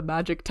to have the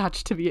magic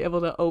touch to be able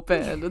to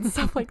open and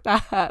stuff like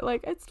that.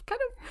 Like it's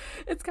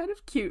kind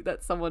of cute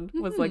that someone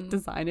was like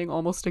designing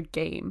almost a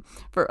game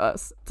for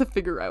us to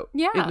figure out in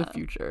the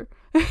future.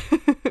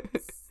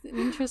 It's an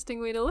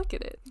interesting way to look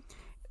at it.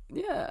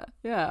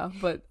 Yeah,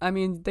 but I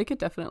mean, they could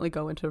definitely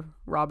go into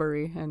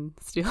robbery and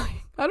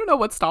stealing. I don't know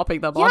what's stopping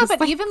them. Yeah,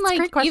 but even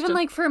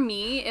like for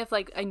me, if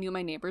like I knew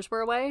my neighbors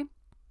were away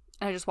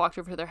and I just walked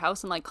over to their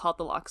house and like called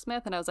the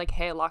locksmith and I was like,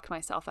 hey, I locked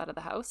myself out of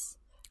the house.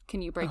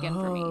 Can you break in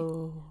for me?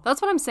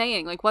 That's what I'm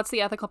saying. Like, what's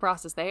the ethical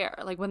process there?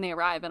 Like when they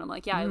arrive and I'm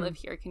like, yeah, I live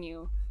here. Can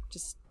you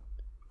just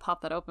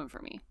pop that open for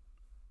me?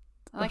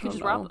 And I could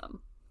just rob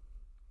them.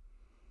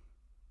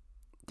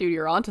 Dude,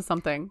 you're onto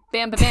something.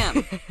 Bam, bam,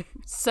 bam.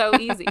 So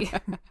easy.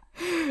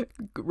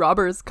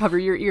 Robbers, cover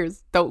your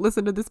ears. Don't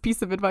listen to this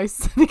piece of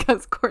advice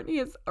because Courtney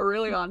is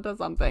really onto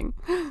something.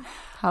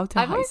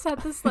 I've always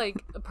had this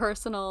like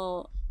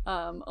personal,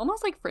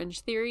 almost like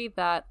fringe theory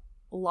that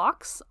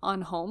locks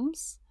on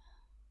homes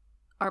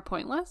are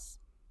pointless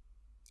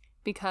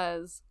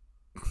because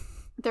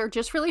they're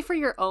just really for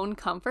your own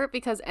comfort,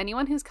 because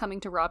anyone who's coming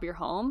to rob your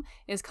home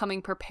is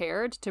coming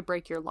prepared to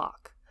break your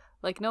lock.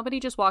 Like, nobody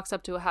just walks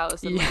up to a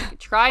house and like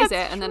tries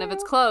it, and then if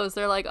it's closed,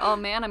 they're like, oh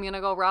man, I'm gonna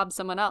go rob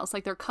someone else.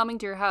 Like, they're coming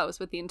to your house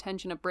with the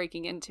intention of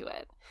breaking into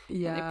it.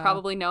 Yeah. And they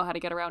probably know how to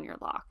get around your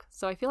lock.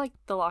 So I feel like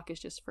the lock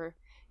is just for,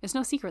 it's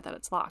no secret that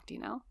it's locked, you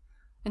know?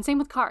 And same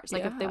with cars.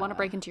 Like, if they want to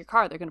break into your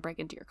car, they're gonna break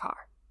into your car.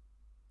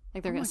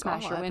 Like, they're gonna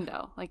smash your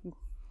window. Like,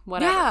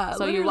 whatever. Yeah,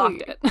 so literally. You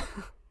locked it.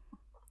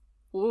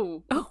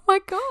 Ooh. Oh my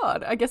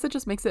god. I guess it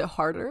just makes it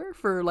harder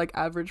for like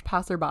average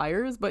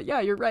passerbyers. But yeah,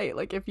 you're right.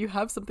 Like if you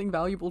have something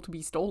valuable to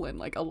be stolen,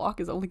 like a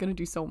lock is only going to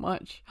do so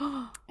much.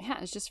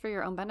 Yeah, it's just for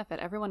your own benefit.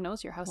 Everyone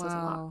knows your house has a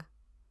lock.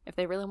 If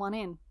they really want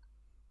in,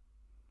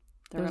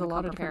 there's a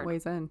lot of different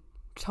ways in.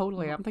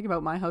 Totally. I'm thinking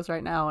about my house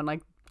right now and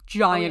like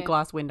giant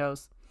glass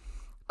windows.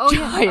 Oh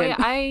yeah.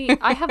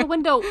 I have a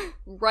window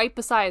right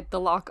beside the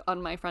lock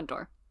on my front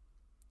door.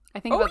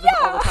 I think about this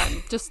all the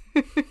time. Just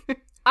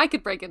I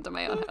could break into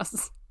my own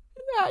house.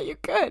 Yeah, you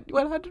could.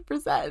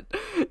 100%.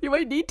 You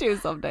might need to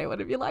someday. What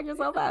if you lock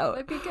yourself out?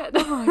 That'd be good.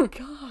 Oh my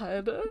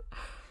god.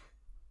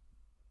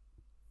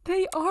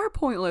 They are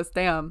pointless.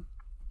 Damn.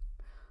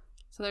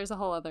 So there's a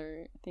whole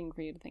other thing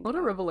for you to think about. What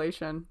a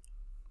revelation.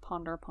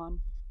 Ponder upon.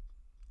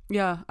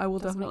 Yeah, I will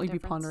definitely be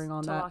pondering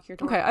on that.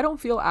 Okay, I don't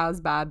feel as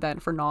bad then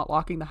for not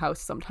locking the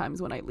house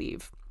sometimes when I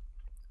leave.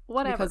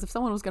 Whatever. Because if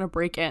someone was going to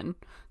break in,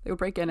 they would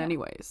break in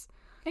anyways.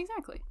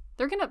 Exactly.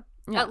 They're gonna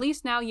at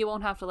least now you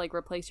won't have to like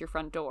replace your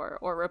front door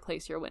or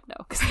replace your window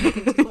because they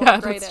can just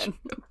walk right in.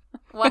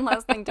 One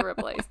less thing to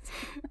replace.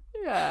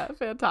 Yeah,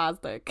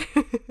 fantastic.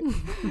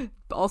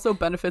 Also,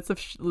 benefits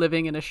of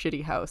living in a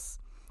shitty house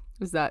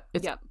is that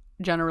it's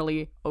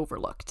generally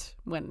overlooked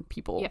when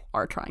people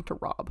are trying to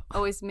rob.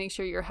 Always make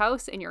sure your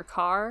house and your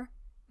car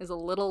is a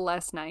little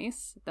less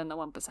nice than the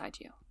one beside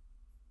you.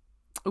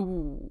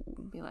 Ooh,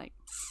 be like,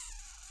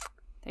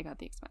 they got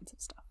the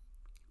expensive stuff.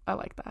 I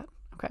like that.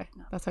 Okay,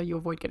 that's how you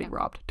avoid getting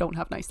robbed. Don't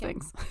have nice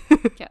things.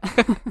 Yeah.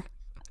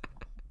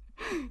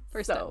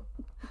 First so,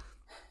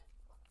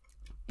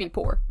 be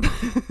poor.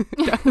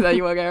 That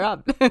you won't get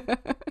robbed.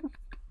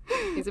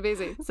 Easy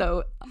peasy.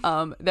 So,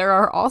 there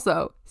are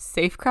also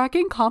safe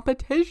cracking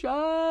competitions.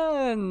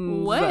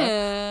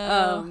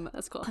 Wow.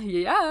 That's cool.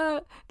 Yeah.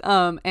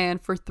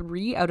 And for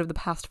 3 out of the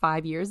past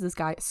 5 years, this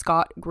guy,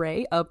 Scott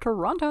Gray of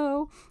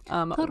Toronto,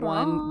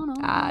 won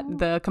at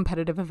the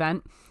competitive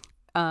event.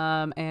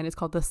 And it's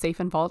called the Safe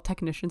and Vault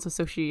Technicians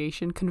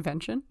Association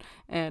Convention,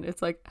 and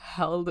it's like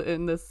held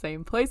in the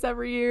same place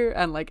every year,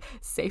 and like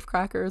safe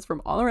crackers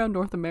from all around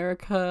North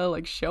America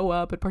like show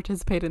up and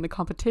participate in the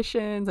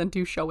competitions and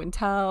do show and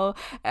tell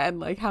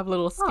and like have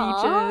little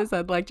speeches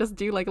and like just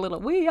do like little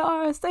 "we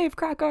are safe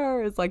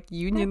crackers" like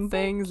union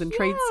things and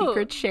trade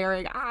secret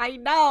sharing. I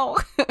know.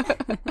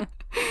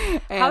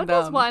 And, how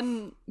does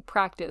one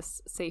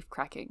practice safe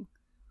cracking?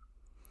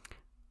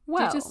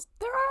 Well, do you just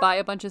buy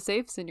a bunch of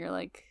safes and you're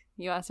like,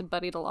 you ask a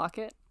buddy to lock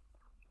it?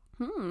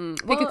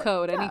 Pick a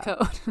code, any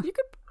code. You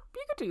could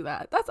do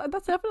that.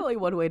 That's definitely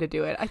one way to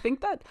do it. I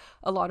think that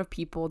a lot of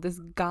people, this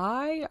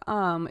guy,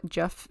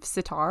 Jeff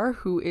Sitar,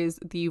 who is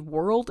the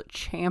world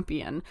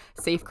champion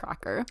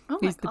safecracker,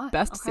 he's the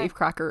best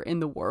safecracker in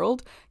the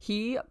world.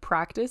 He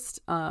practiced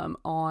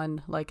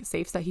on like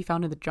safes that he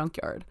found in the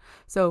junkyard.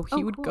 So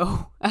he would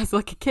go as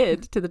like a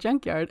kid to the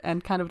junkyard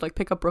and kind of like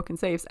pick up broken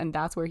safes, and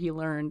that's where he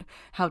learned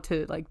how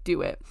to like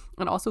do it.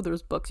 And also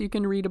there's books you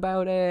can read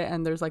about it,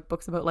 and there's like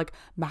books about like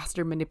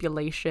master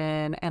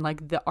manipulation and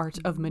like the art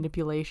of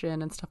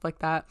manipulation and stuff like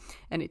that,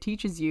 and it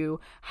teaches you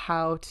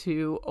how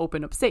to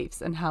open up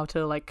safes and how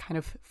to like kind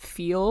of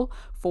feel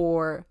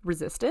for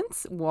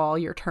resistance while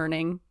you're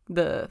turning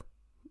the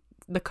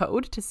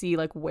code to see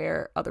like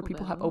where other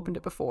people have opened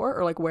it before,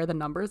 or like where the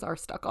numbers are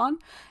stuck on,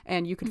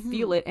 and you could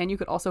feel it and you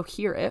could also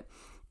hear it.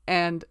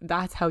 And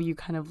that's how you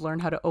kind of learn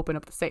how to open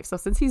up the safe. So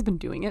since he's been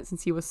doing it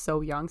since he was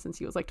so young, since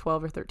he was like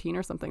 12 or 13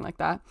 or something like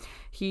that,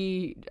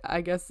 he, I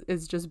guess,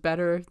 is just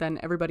better than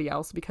everybody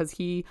else because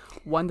he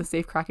won the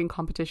safe cracking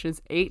competitions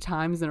 8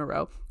 times in a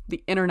row.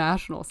 The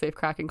international safe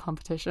cracking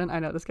competition. I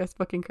know, this guy's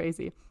fucking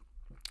crazy.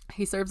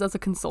 He serves as a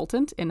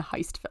consultant in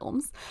heist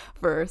films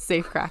for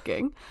safe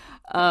cracking.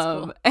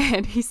 Cool.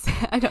 And he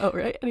said, I know,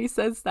 right? And he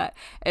says that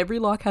every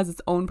lock has its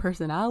own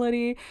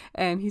personality.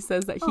 And he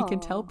says that he can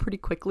tell pretty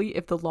quickly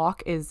if the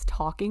lock is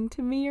talking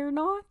to me or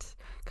not.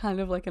 Kind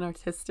of like an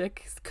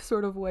artistic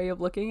sort of way of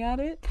looking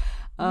at it.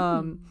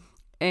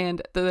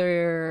 And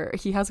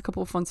he has a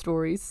couple of fun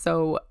stories.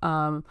 So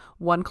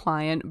one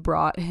client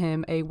brought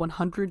him a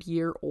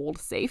 100-year-old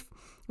safe,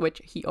 which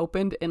he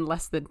opened in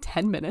less than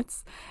 10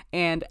 minutes.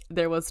 And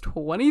there was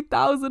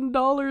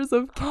 $20,000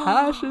 of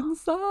cash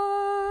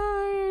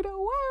inside.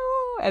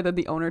 Wow. And then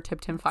the owner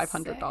tipped him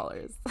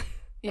 $500.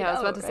 Yeah, I was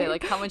about to say,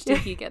 like, how much did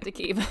he get to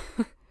keep?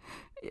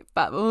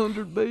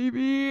 $500,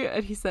 baby.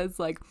 And he says,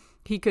 like,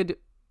 he could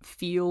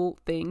feel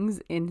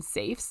things in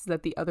safes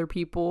that the other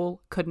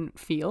people couldn't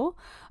feel.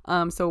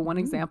 So one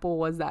example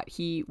was that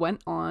he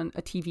went on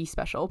a TV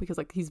special because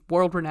like he's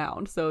world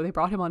renowned, so they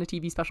brought him on a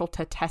TV special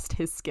to test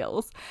his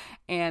skills,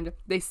 and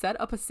they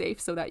set up a safe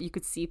so that you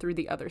could see through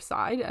the other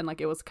side, and like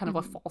it was kind of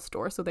a false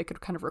door so they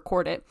could kind of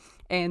record it,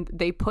 and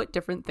they put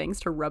different things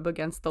to rub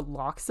against the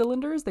lock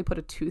cylinders. They put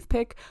a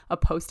toothpick, a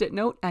post-it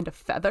note, and a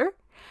feather,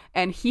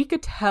 and he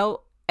could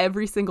tell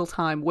every single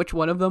time which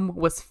one of them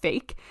was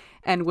fake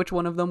and which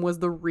one of them was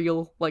the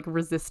real like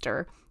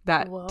resistor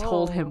that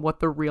told him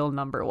what the real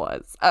number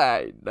was.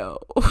 I know.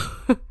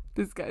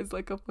 This guy's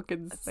like a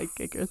fucking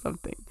psychic or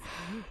something.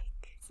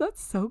 So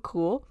that's so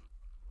cool.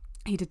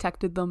 He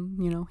detected them,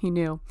 you know, he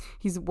knew.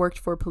 He's worked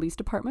for police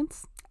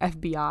departments,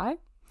 FBI,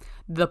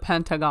 the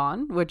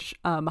Pentagon, which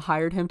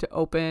hired him to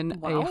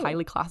open a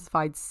highly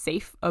classified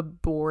safe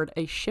aboard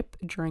a ship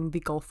during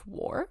the Gulf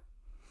War.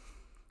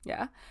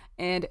 Yeah.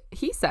 And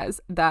he says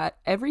that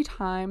every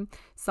time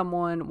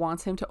someone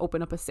wants him to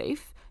open up a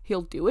safe,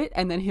 he'll do it,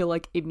 and then he'll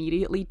like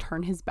immediately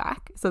turn his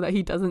back so that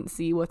he doesn't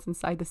see what's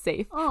inside the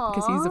safe. Aww.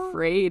 Because he's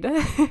afraid.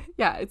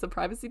 Yeah, it's a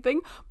privacy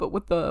thing, but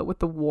with the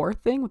war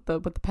thing, with the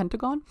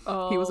Pentagon,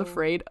 he was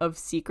afraid of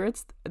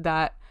secrets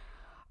that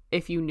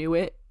if you knew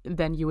it,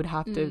 then you would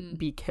have to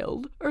be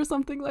killed or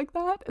something like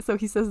that. So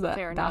he says that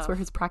that's where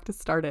his practice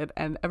started,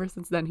 and ever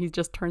since then he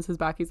just turns his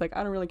back. He's like,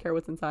 I don't really care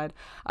what's inside.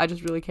 I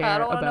just really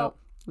care about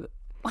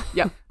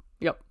Yep.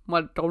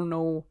 What don't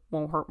know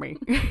won't hurt me.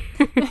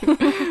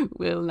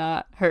 Will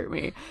not hurt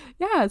me.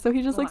 Yeah, so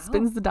he just like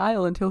spins the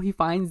dial until he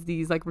finds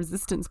these like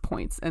resistance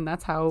points, and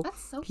that's how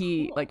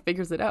he like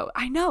figures it out.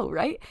 I know,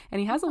 right? And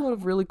he has a lot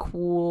of really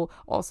cool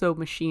also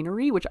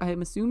machinery, which I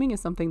am assuming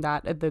is something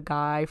that the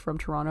guy from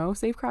Toronto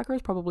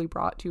Safecrackers probably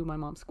brought to my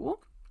mom's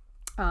school.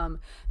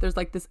 There's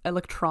like this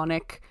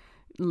electronic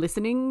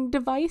listening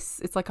device.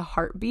 It's like a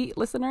heartbeat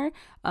listener,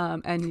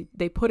 and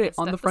they put it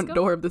on the front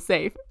door of the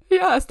safe.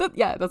 Yeah,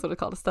 that's what it's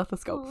called, a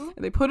stethoscope. Aww.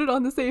 And they put it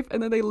on the safe,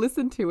 and then they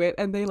listen to it,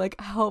 and they like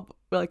help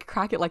like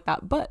crack it like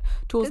that. But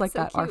tools like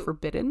that are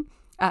forbidden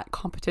at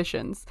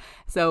competitions.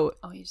 So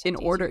in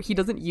order, he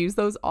doesn't use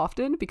those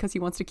often because he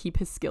wants to keep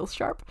his skills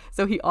sharp.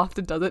 So he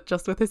often does it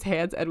just with his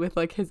hands and with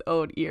like his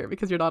own ear,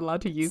 because you're not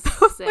allowed to use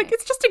those. Like,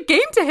 it's just a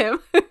game to him.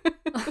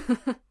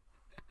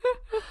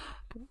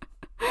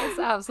 That's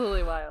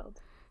absolutely wild.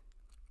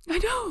 I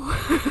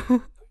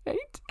know.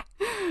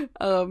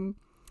 Right?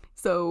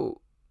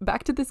 So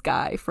back to this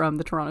guy from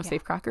the Toronto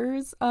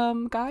Safecrackers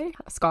guy,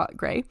 Scott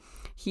Gray.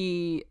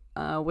 He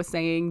was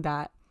saying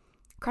that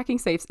cracking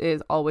safes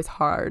is always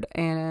hard,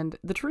 and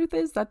the truth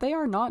is that they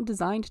are not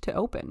designed to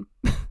open.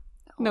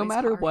 No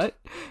matter hard. What,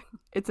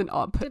 it's an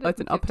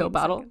uphill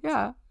battle. Seconds.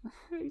 Yeah.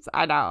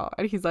 I know.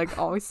 And he's like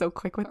always so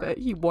quick with it.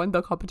 He won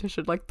the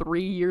competition like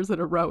 3 years in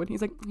a row, and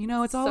he's like,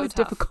 it's always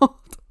so difficult.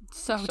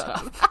 So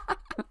tough.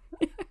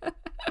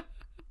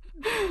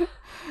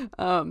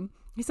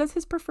 He says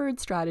his preferred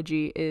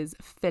strategy is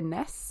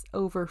finesse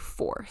over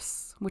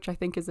force, which I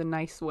think is a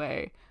nice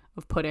way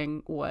of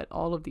putting what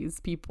all of these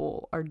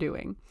people are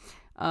doing.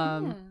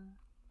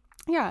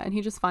 Yeah, and he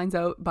just finds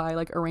out by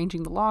like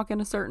arranging the lock in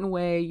a certain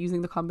way,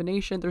 using the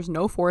combination. There's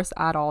no force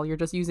at all. You're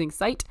just using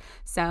sight,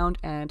 sound,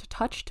 and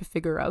touch to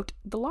figure out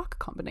the lock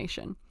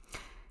combination.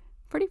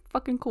 Pretty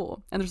fucking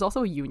cool. And there's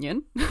also a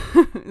union,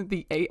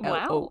 the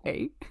ALOA. Wow.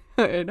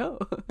 I know.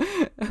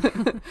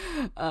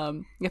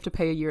 You have to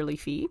pay a yearly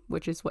fee,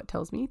 which is what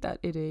tells me that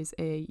it is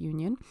a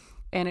union.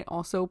 And it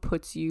also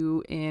puts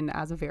you in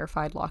as a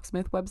verified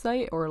locksmith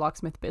website or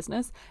locksmith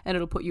business, and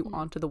it'll put you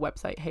onto the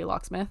website Hey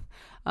Locksmith,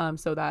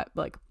 so that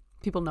like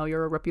people know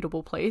you're a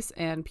reputable place,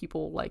 and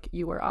people like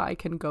you or I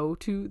can go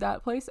to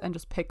that place and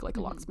just pick like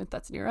a locksmith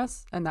that's near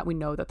us, and that we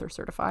know that they're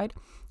certified,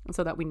 and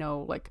so that we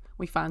know like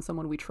we find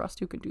someone we trust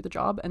who can do the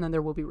job, and then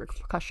there will be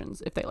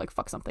repercussions if they like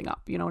fuck something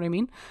up. You know what I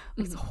mean?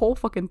 Like, it's a whole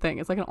fucking thing.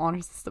 It's like an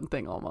honor system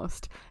thing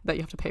almost that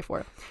you have to pay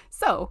for.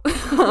 So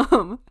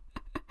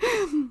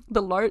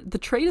the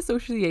trade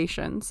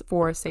associations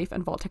for safe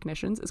and vault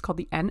technicians is called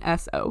the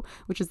NSO,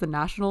 which is the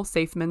National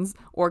Safemen's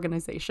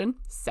Organization.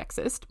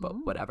 Sexist, but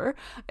whatever.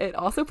 It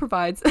also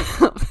provides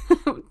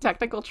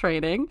technical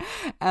training.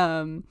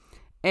 And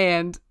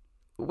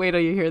wait till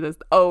you hear this.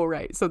 Oh,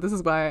 right. So this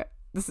is why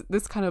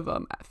this kind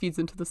of feeds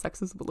into the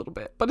sexism a little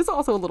bit, but it's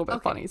also a little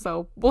bit funny.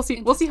 So we'll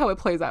see how it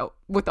plays out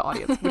with the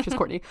audience, which is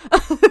Courtney.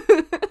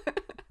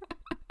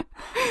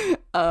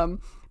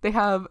 They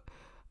have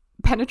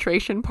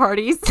penetration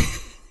parties,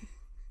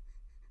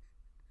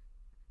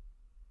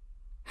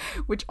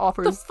 which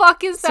offers the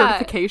fuck is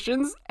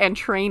certifications and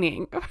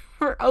training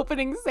for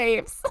opening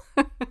safes.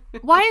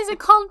 Why is it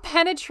called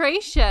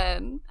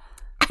penetration?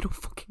 I don't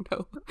fucking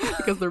know,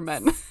 because they're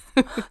men.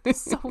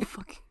 So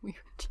fucking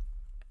weird.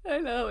 I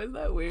know, is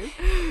that weird?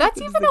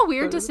 That's even a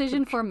weird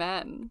decision for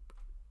men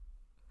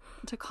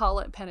to call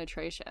it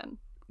penetration.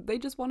 They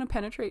just want to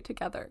penetrate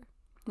together.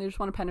 They just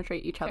want to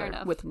penetrate each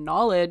other with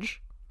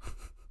knowledge.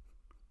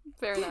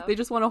 Fair enough. They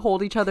just want to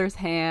hold each other's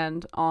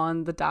hand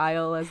on the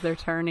dial as they're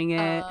turning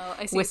it.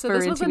 I see. Whisper so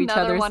this was into each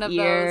another other's one of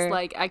ear. those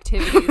like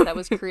activities that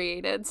was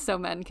created so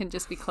men can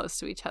just be close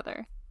to each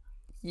other.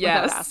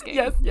 Yes,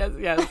 yes,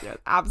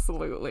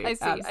 absolutely. I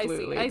see.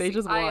 Absolutely. They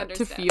just want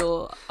to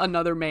feel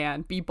another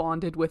man, be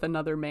bonded with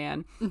another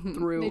man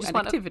through an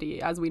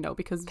activity, as we know,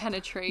 because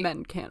penetrate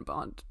men can't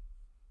bond.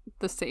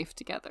 The safe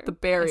together. The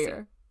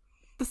barrier.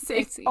 The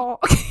safe. Oh.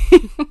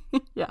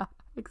 Yeah,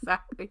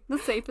 exactly. The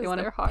safe is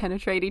their heart.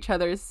 Penetrate each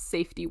other's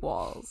safety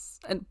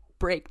walls and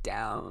break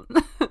down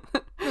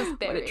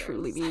what it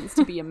truly means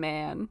to be a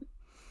man.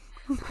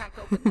 Crack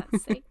open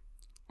that safe.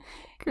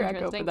 Crack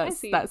open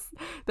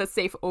that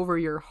safe over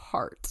your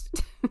heart.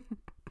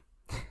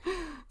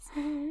 So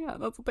yeah,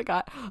 that's what they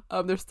got.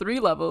 There's 3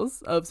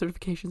 levels of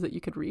certifications that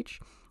you could reach.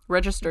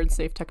 Registered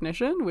safe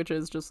technician, which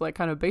is just like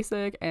kind of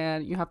basic,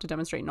 and you have to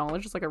demonstrate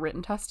knowledge. It's like a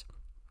written test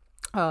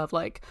of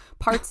like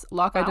parts,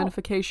 lock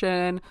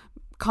identification,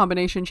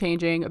 combination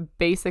changing,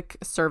 basic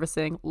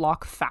servicing,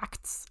 lock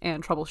facts,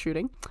 and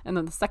troubleshooting. And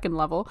then the second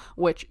level,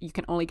 which you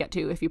can only get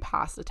to if you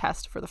pass the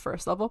test for the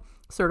first level,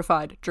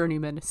 certified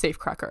journeyman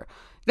safecracker,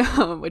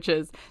 which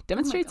is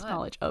demonstrates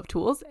knowledge of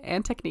tools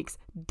and techniques,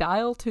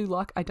 dial to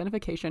lock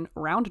identification,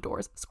 round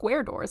doors,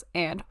 square doors,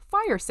 and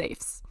fire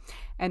safes.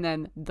 And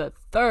then the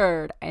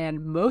third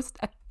and most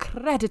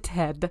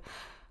accredited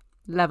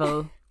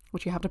level,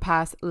 which you have to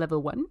pass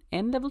level 1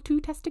 and level 2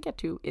 test to get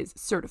to, is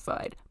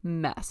certified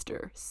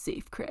master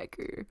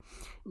safecracker.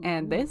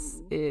 And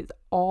this is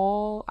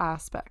all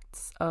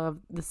aspects of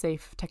the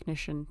safe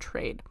technician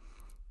trade.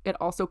 It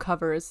also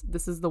covers,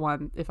 this is the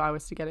one if I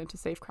was to get into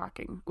safe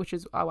cracking, which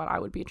is what I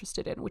would be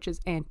interested in, which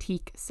is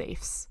antique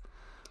safes,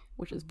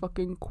 which is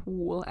fucking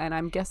cool. And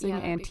I'm guessing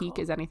antique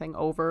is anything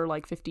over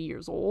like 50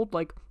 years old.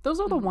 Like those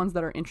are the ones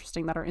that are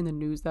interesting, that are in the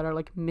news, that are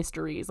like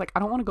mysteries. Like I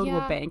don't want to go to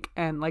a bank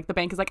and like the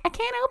bank is like, I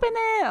can't open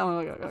it. I'm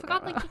like, I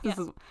forgot, like, I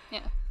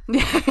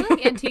feel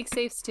like antique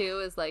safes too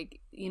is like,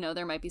 you know,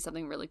 there might be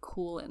something really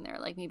cool in there.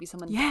 Like maybe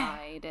someone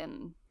died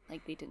and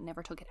like they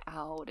never took it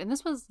out. And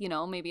this was, you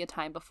know, maybe a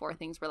time before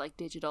things were like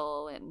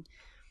digital and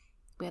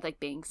we had like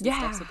banks and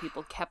stuff, so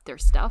people kept their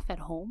stuff at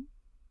home.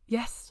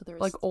 Yes, so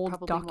there's like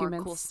old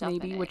documents cool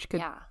maybe, which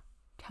could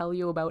tell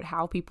you about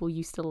how people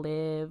used to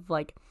live,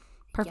 like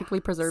perfectly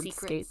preserved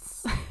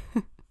skates.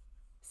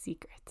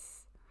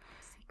 Secrets.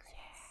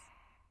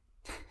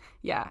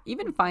 Yeah,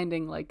 even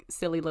finding like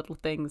silly little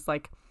things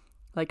like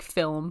like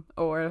film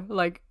or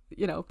like,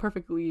 you know,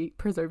 perfectly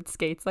preserved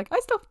skates. Like, I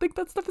still think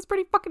that stuff is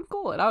pretty fucking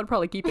cool, and I would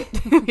probably keep it,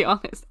 to be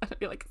honest. I'd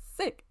be like,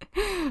 sick.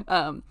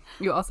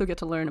 You also get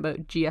to learn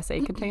about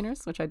GSA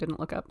containers, which I didn't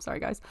look up, sorry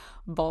guys,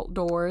 vault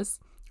doors,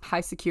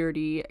 high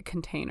security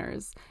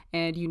containers,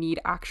 and you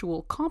need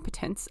actual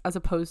competence as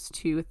opposed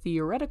to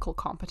theoretical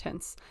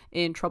competence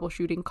in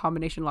troubleshooting,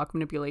 combination lock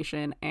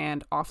manipulation,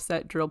 and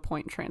offset drill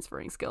point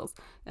transferring skills.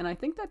 And I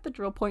think that the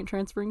drill point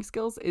transferring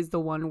skills is the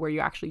one where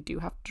you actually do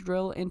have to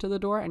drill into the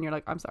door and you're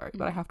like, I'm sorry,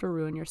 but I have to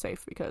ruin your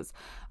safe because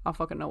I'll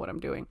fucking know what I'm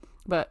doing.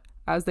 But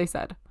as they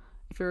said,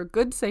 if you're a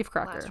good safe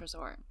cracker, last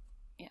resort.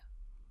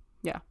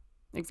 Yeah,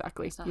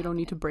 exactly. You don't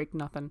need to break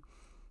nothing.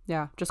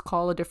 Yeah, just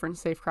call a different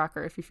safe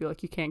cracker if you feel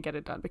like you can't get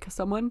it done, because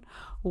someone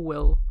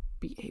will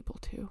be able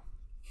to.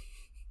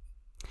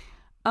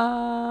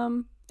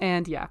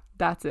 And yeah,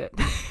 that's it.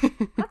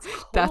 That's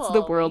cool. That's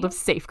the world of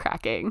safe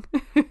cracking.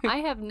 I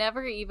have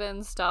never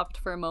even stopped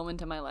for a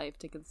moment in my life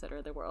to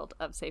consider the world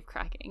of safe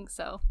cracking.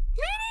 So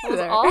it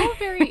was all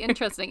very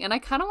interesting, and I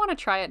kind of want to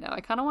try it now.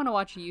 I kind of want to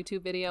watch a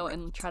YouTube video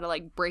and try to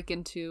like break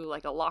into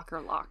like a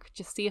locker lock,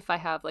 just see if I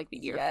have like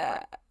the ear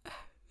for it.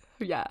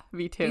 Yeah,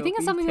 me too. Do you think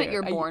it's something that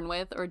you're born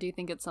with, or do you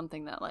think it's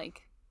something that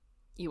like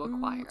you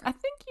acquire? I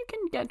think you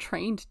can get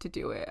trained to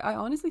do it. I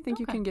honestly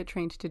think you can get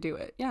trained to do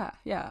it. Yeah.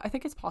 I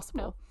think it's possible.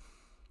 No.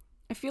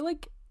 I feel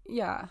like,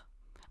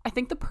 I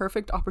think the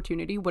perfect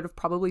opportunity would have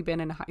probably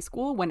been in high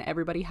school when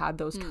everybody had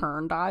those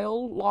turn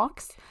dial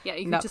locks. Yeah,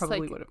 you could just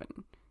probably would have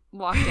been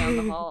walk down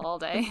the hall all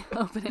day,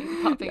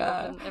 popping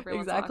open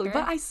everyone's exactly. locker.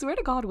 But I swear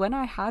to God, when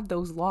I had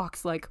those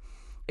locks, like,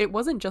 it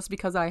wasn't just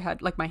because I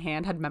had, like, my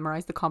hand had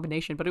memorized the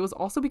combination, but it was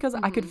also because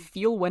I could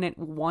feel when it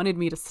wanted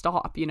me to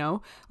stop, you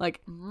know?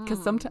 Like,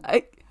 because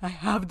sometimes I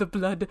have the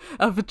blood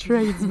of a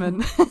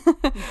tradesman.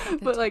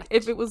 But, like,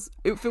 if it was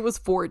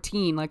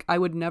 14, like, I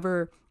would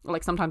never,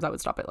 like, sometimes I would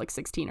stop at, like,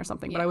 16 or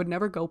something, but I would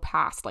never go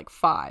past, like,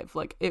 5.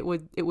 Like, it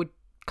would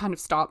kind of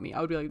stop me.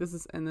 I would be like, this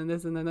is, and then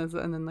this, and then this,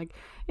 and then, like,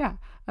 yeah,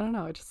 I don't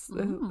know. It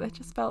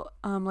just felt,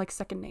 like,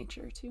 second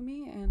nature to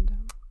me, and...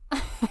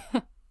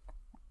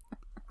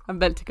 I'm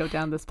meant to go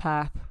down this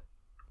path.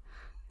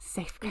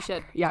 Safe cracker. You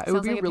should. Yeah, it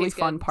would be a really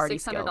fun party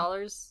skill.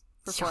 $600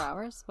 for 4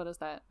 hours? What is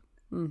that?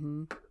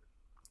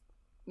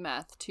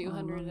 Math.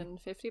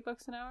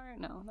 $250 an hour?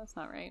 No, that's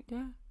not right.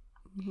 Yeah.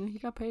 You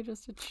got paid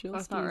just to chill.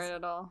 That's not right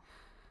at all.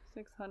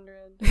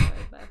 600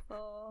 divided by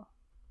 4.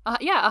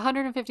 Yeah,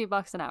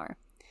 $150 an hour.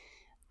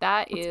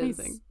 That's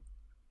amazing.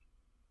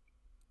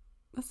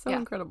 That's so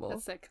incredible.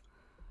 That's sick.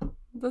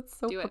 That's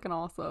so fucking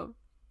awesome.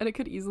 And it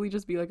could easily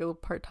just be like a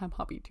part-time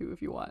hobby too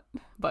if you want.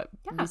 But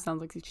it sounds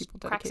like these people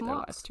dedicate their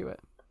lives to it.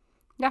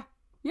 Yeah,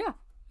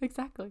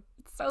 exactly.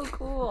 It's so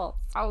cool.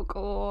 So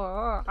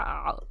cool.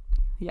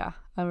 Yeah,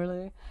 I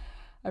really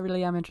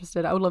am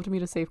interested. I would love to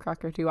meet a safe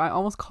cracker too. I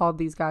almost called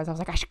these guys. I was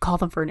like, I should call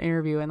them for an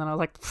interview. And then I was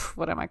like,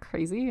 what, am I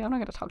crazy? I'm not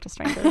going to talk to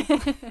strangers.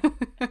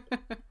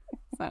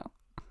 So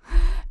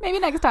maybe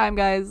next time,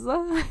 guys.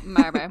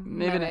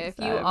 Maybe next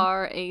time. If you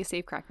are a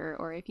safe cracker,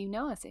 or if you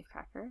know a safe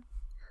cracker,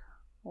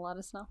 let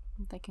us know.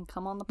 They can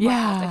come on the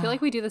podcast. I feel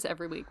like we do this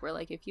every week. We're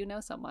like, if you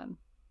know someone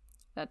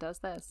that does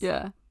this.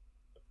 Yeah.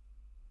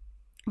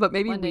 But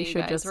maybe we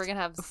should just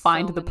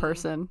find the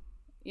person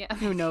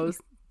who knows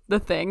the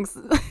things.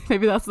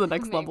 Maybe that's the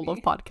next level of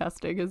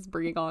podcasting, is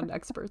bringing on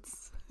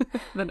experts,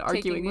 then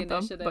arguing with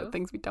them about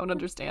things we don't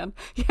understand.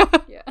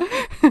 Yeah.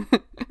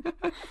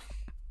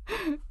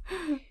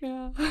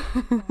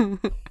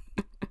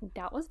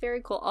 That was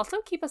very cool. Also,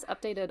 keep us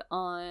updated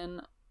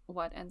on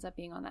what ends up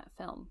being on that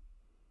film.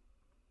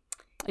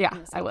 Yeah,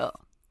 I will.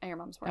 At your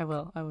mom's work. I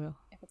will.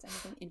 If it's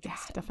anything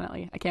interesting. Yeah,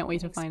 definitely. I can't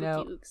wait to find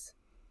out. Ooks.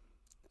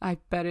 I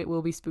bet it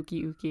will be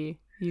Spooky Ookie.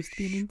 It used to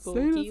be an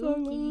insane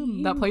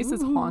asylum. That place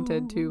is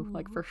haunted too,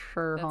 like for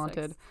sure. That's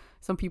haunted.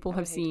 Some people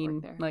have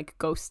seen like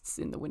ghosts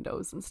in the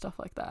windows and stuff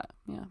like that.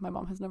 Yeah, my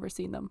mom has never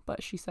seen them,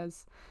 but she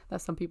says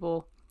that some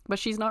people, but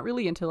she's not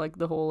really into like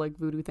the whole like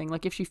voodoo thing.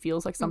 Like if she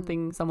feels like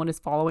someone is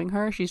following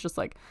her, she's just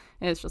like,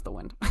 it's just the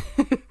wind.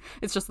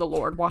 It's just the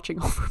Lord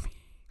watching over me.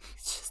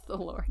 It's just the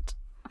Lord.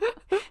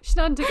 She's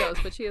not into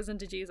ghosts, but she is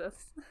into Jesus.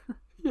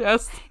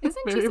 Yes.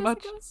 Isn't very Jesus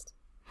much. a ghost?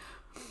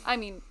 I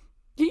mean,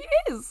 he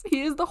is.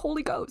 He is the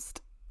Holy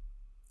Ghost.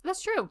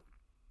 That's true.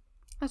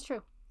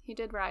 He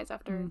did rise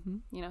after,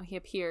 he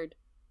appeared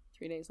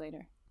 3 days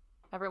later.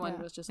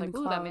 Everyone was just like,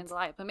 ooh, that man's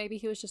alive. But maybe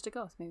he was just a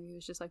ghost. Maybe he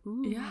was just like,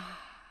 ooh. Yeah.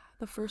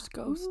 The first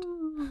ghost.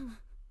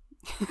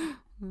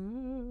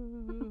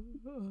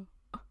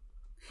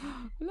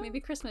 Maybe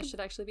Christmas should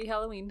actually be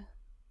Halloween.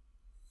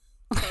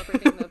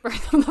 Celebrating the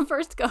birth of the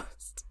first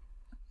ghost.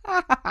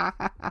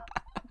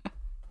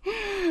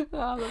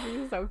 Oh, that'd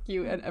be so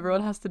cute. And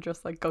everyone has to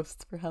dress like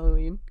ghosts for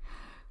Halloween.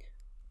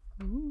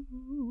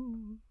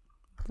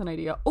 That's an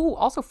idea. Oh,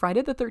 also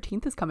Friday the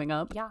 13th is coming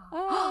up. Yeah.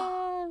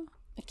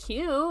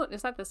 Cute.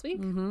 Is that this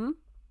week? Mm-hmm.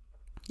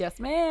 Yes,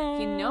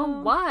 ma'am. You know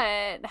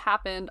what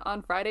happened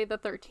on Friday the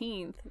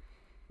 13th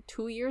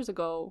 2 years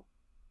ago?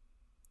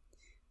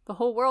 The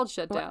whole world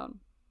shut down.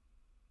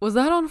 Was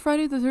that on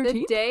Friday the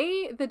 13th?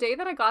 The day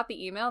that I got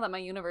the email that my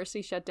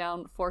university shut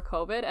down for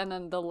COVID, and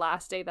then the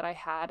last day that I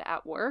had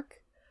at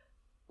work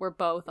were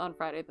both on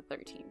Friday the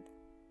 13th.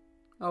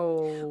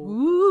 Oh.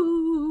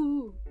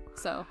 Woo!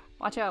 So,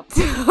 watch out.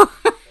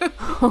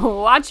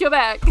 Watch your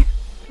back.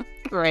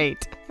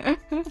 Great.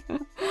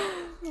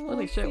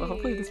 Holy shit, well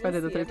hopefully this Friday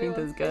the 13th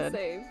is good.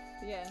 Stay safe.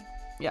 Yeah.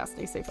 Yeah,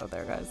 stay safe out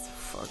there, guys.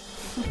 Fuck.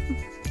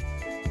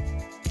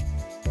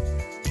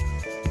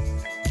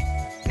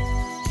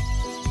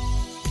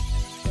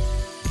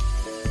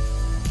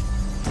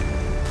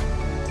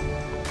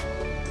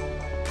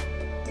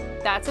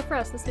 That's it for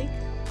us this week.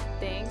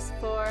 Thanks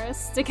for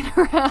sticking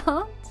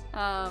around.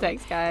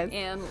 Thanks, guys.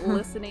 And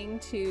listening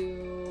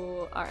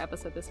to our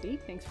episode this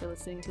week. Thanks for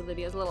listening to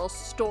Lydia's little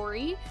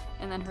story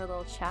and then her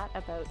little chat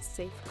about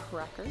safe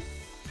crackers.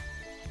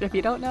 If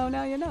you don't know,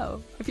 now you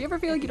know. If you ever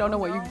feel like you don't know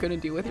what you're going to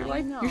do with your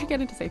life, you should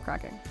get into safe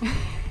cracking.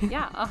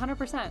 Yeah,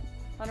 100%.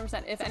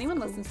 100%. If anyone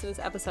listens to this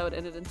episode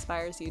and it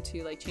inspires you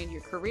to like change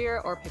your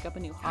career or pick up a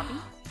new hobby,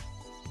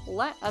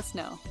 let us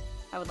know.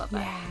 I would love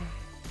that. Yeah.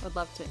 I would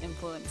love to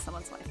influence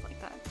someone's life like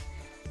that.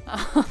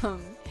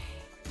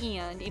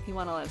 And if you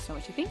want to let us know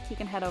what you think, you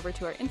can head over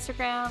to our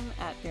Instagram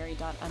at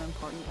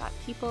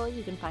very.unimportant.people.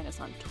 You can find us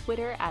on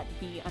Twitter at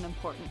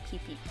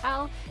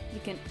theunimportantppl. You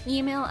can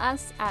email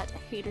us at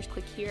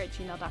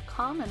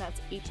hatersclickhere@gmail.com, and that's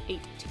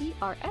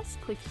HATRS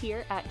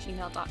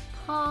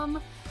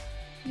clickhere@gmail.com.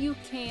 You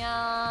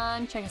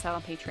can check us out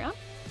on Patreon.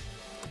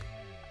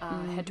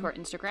 Head to our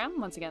Instagram.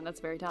 Once again, that's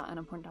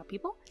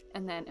very.unimportant.people.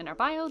 And then in our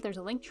bio, there's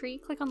a link tree.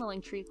 Click on the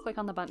link tree. Click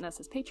on the button that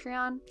says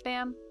Patreon.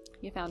 Bam.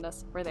 You found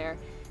us. We're there.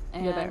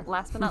 And there.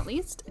 Last but not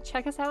least,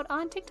 check us out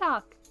on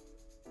TikTok.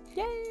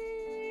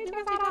 Yay! Check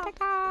us out on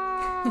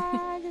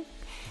TikTok!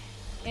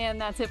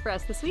 And that's it for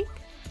us this week.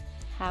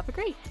 Have a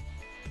great.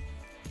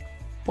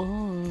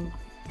 Bye.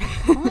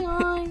 Bye,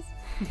 guys.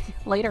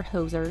 Later,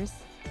 hosers.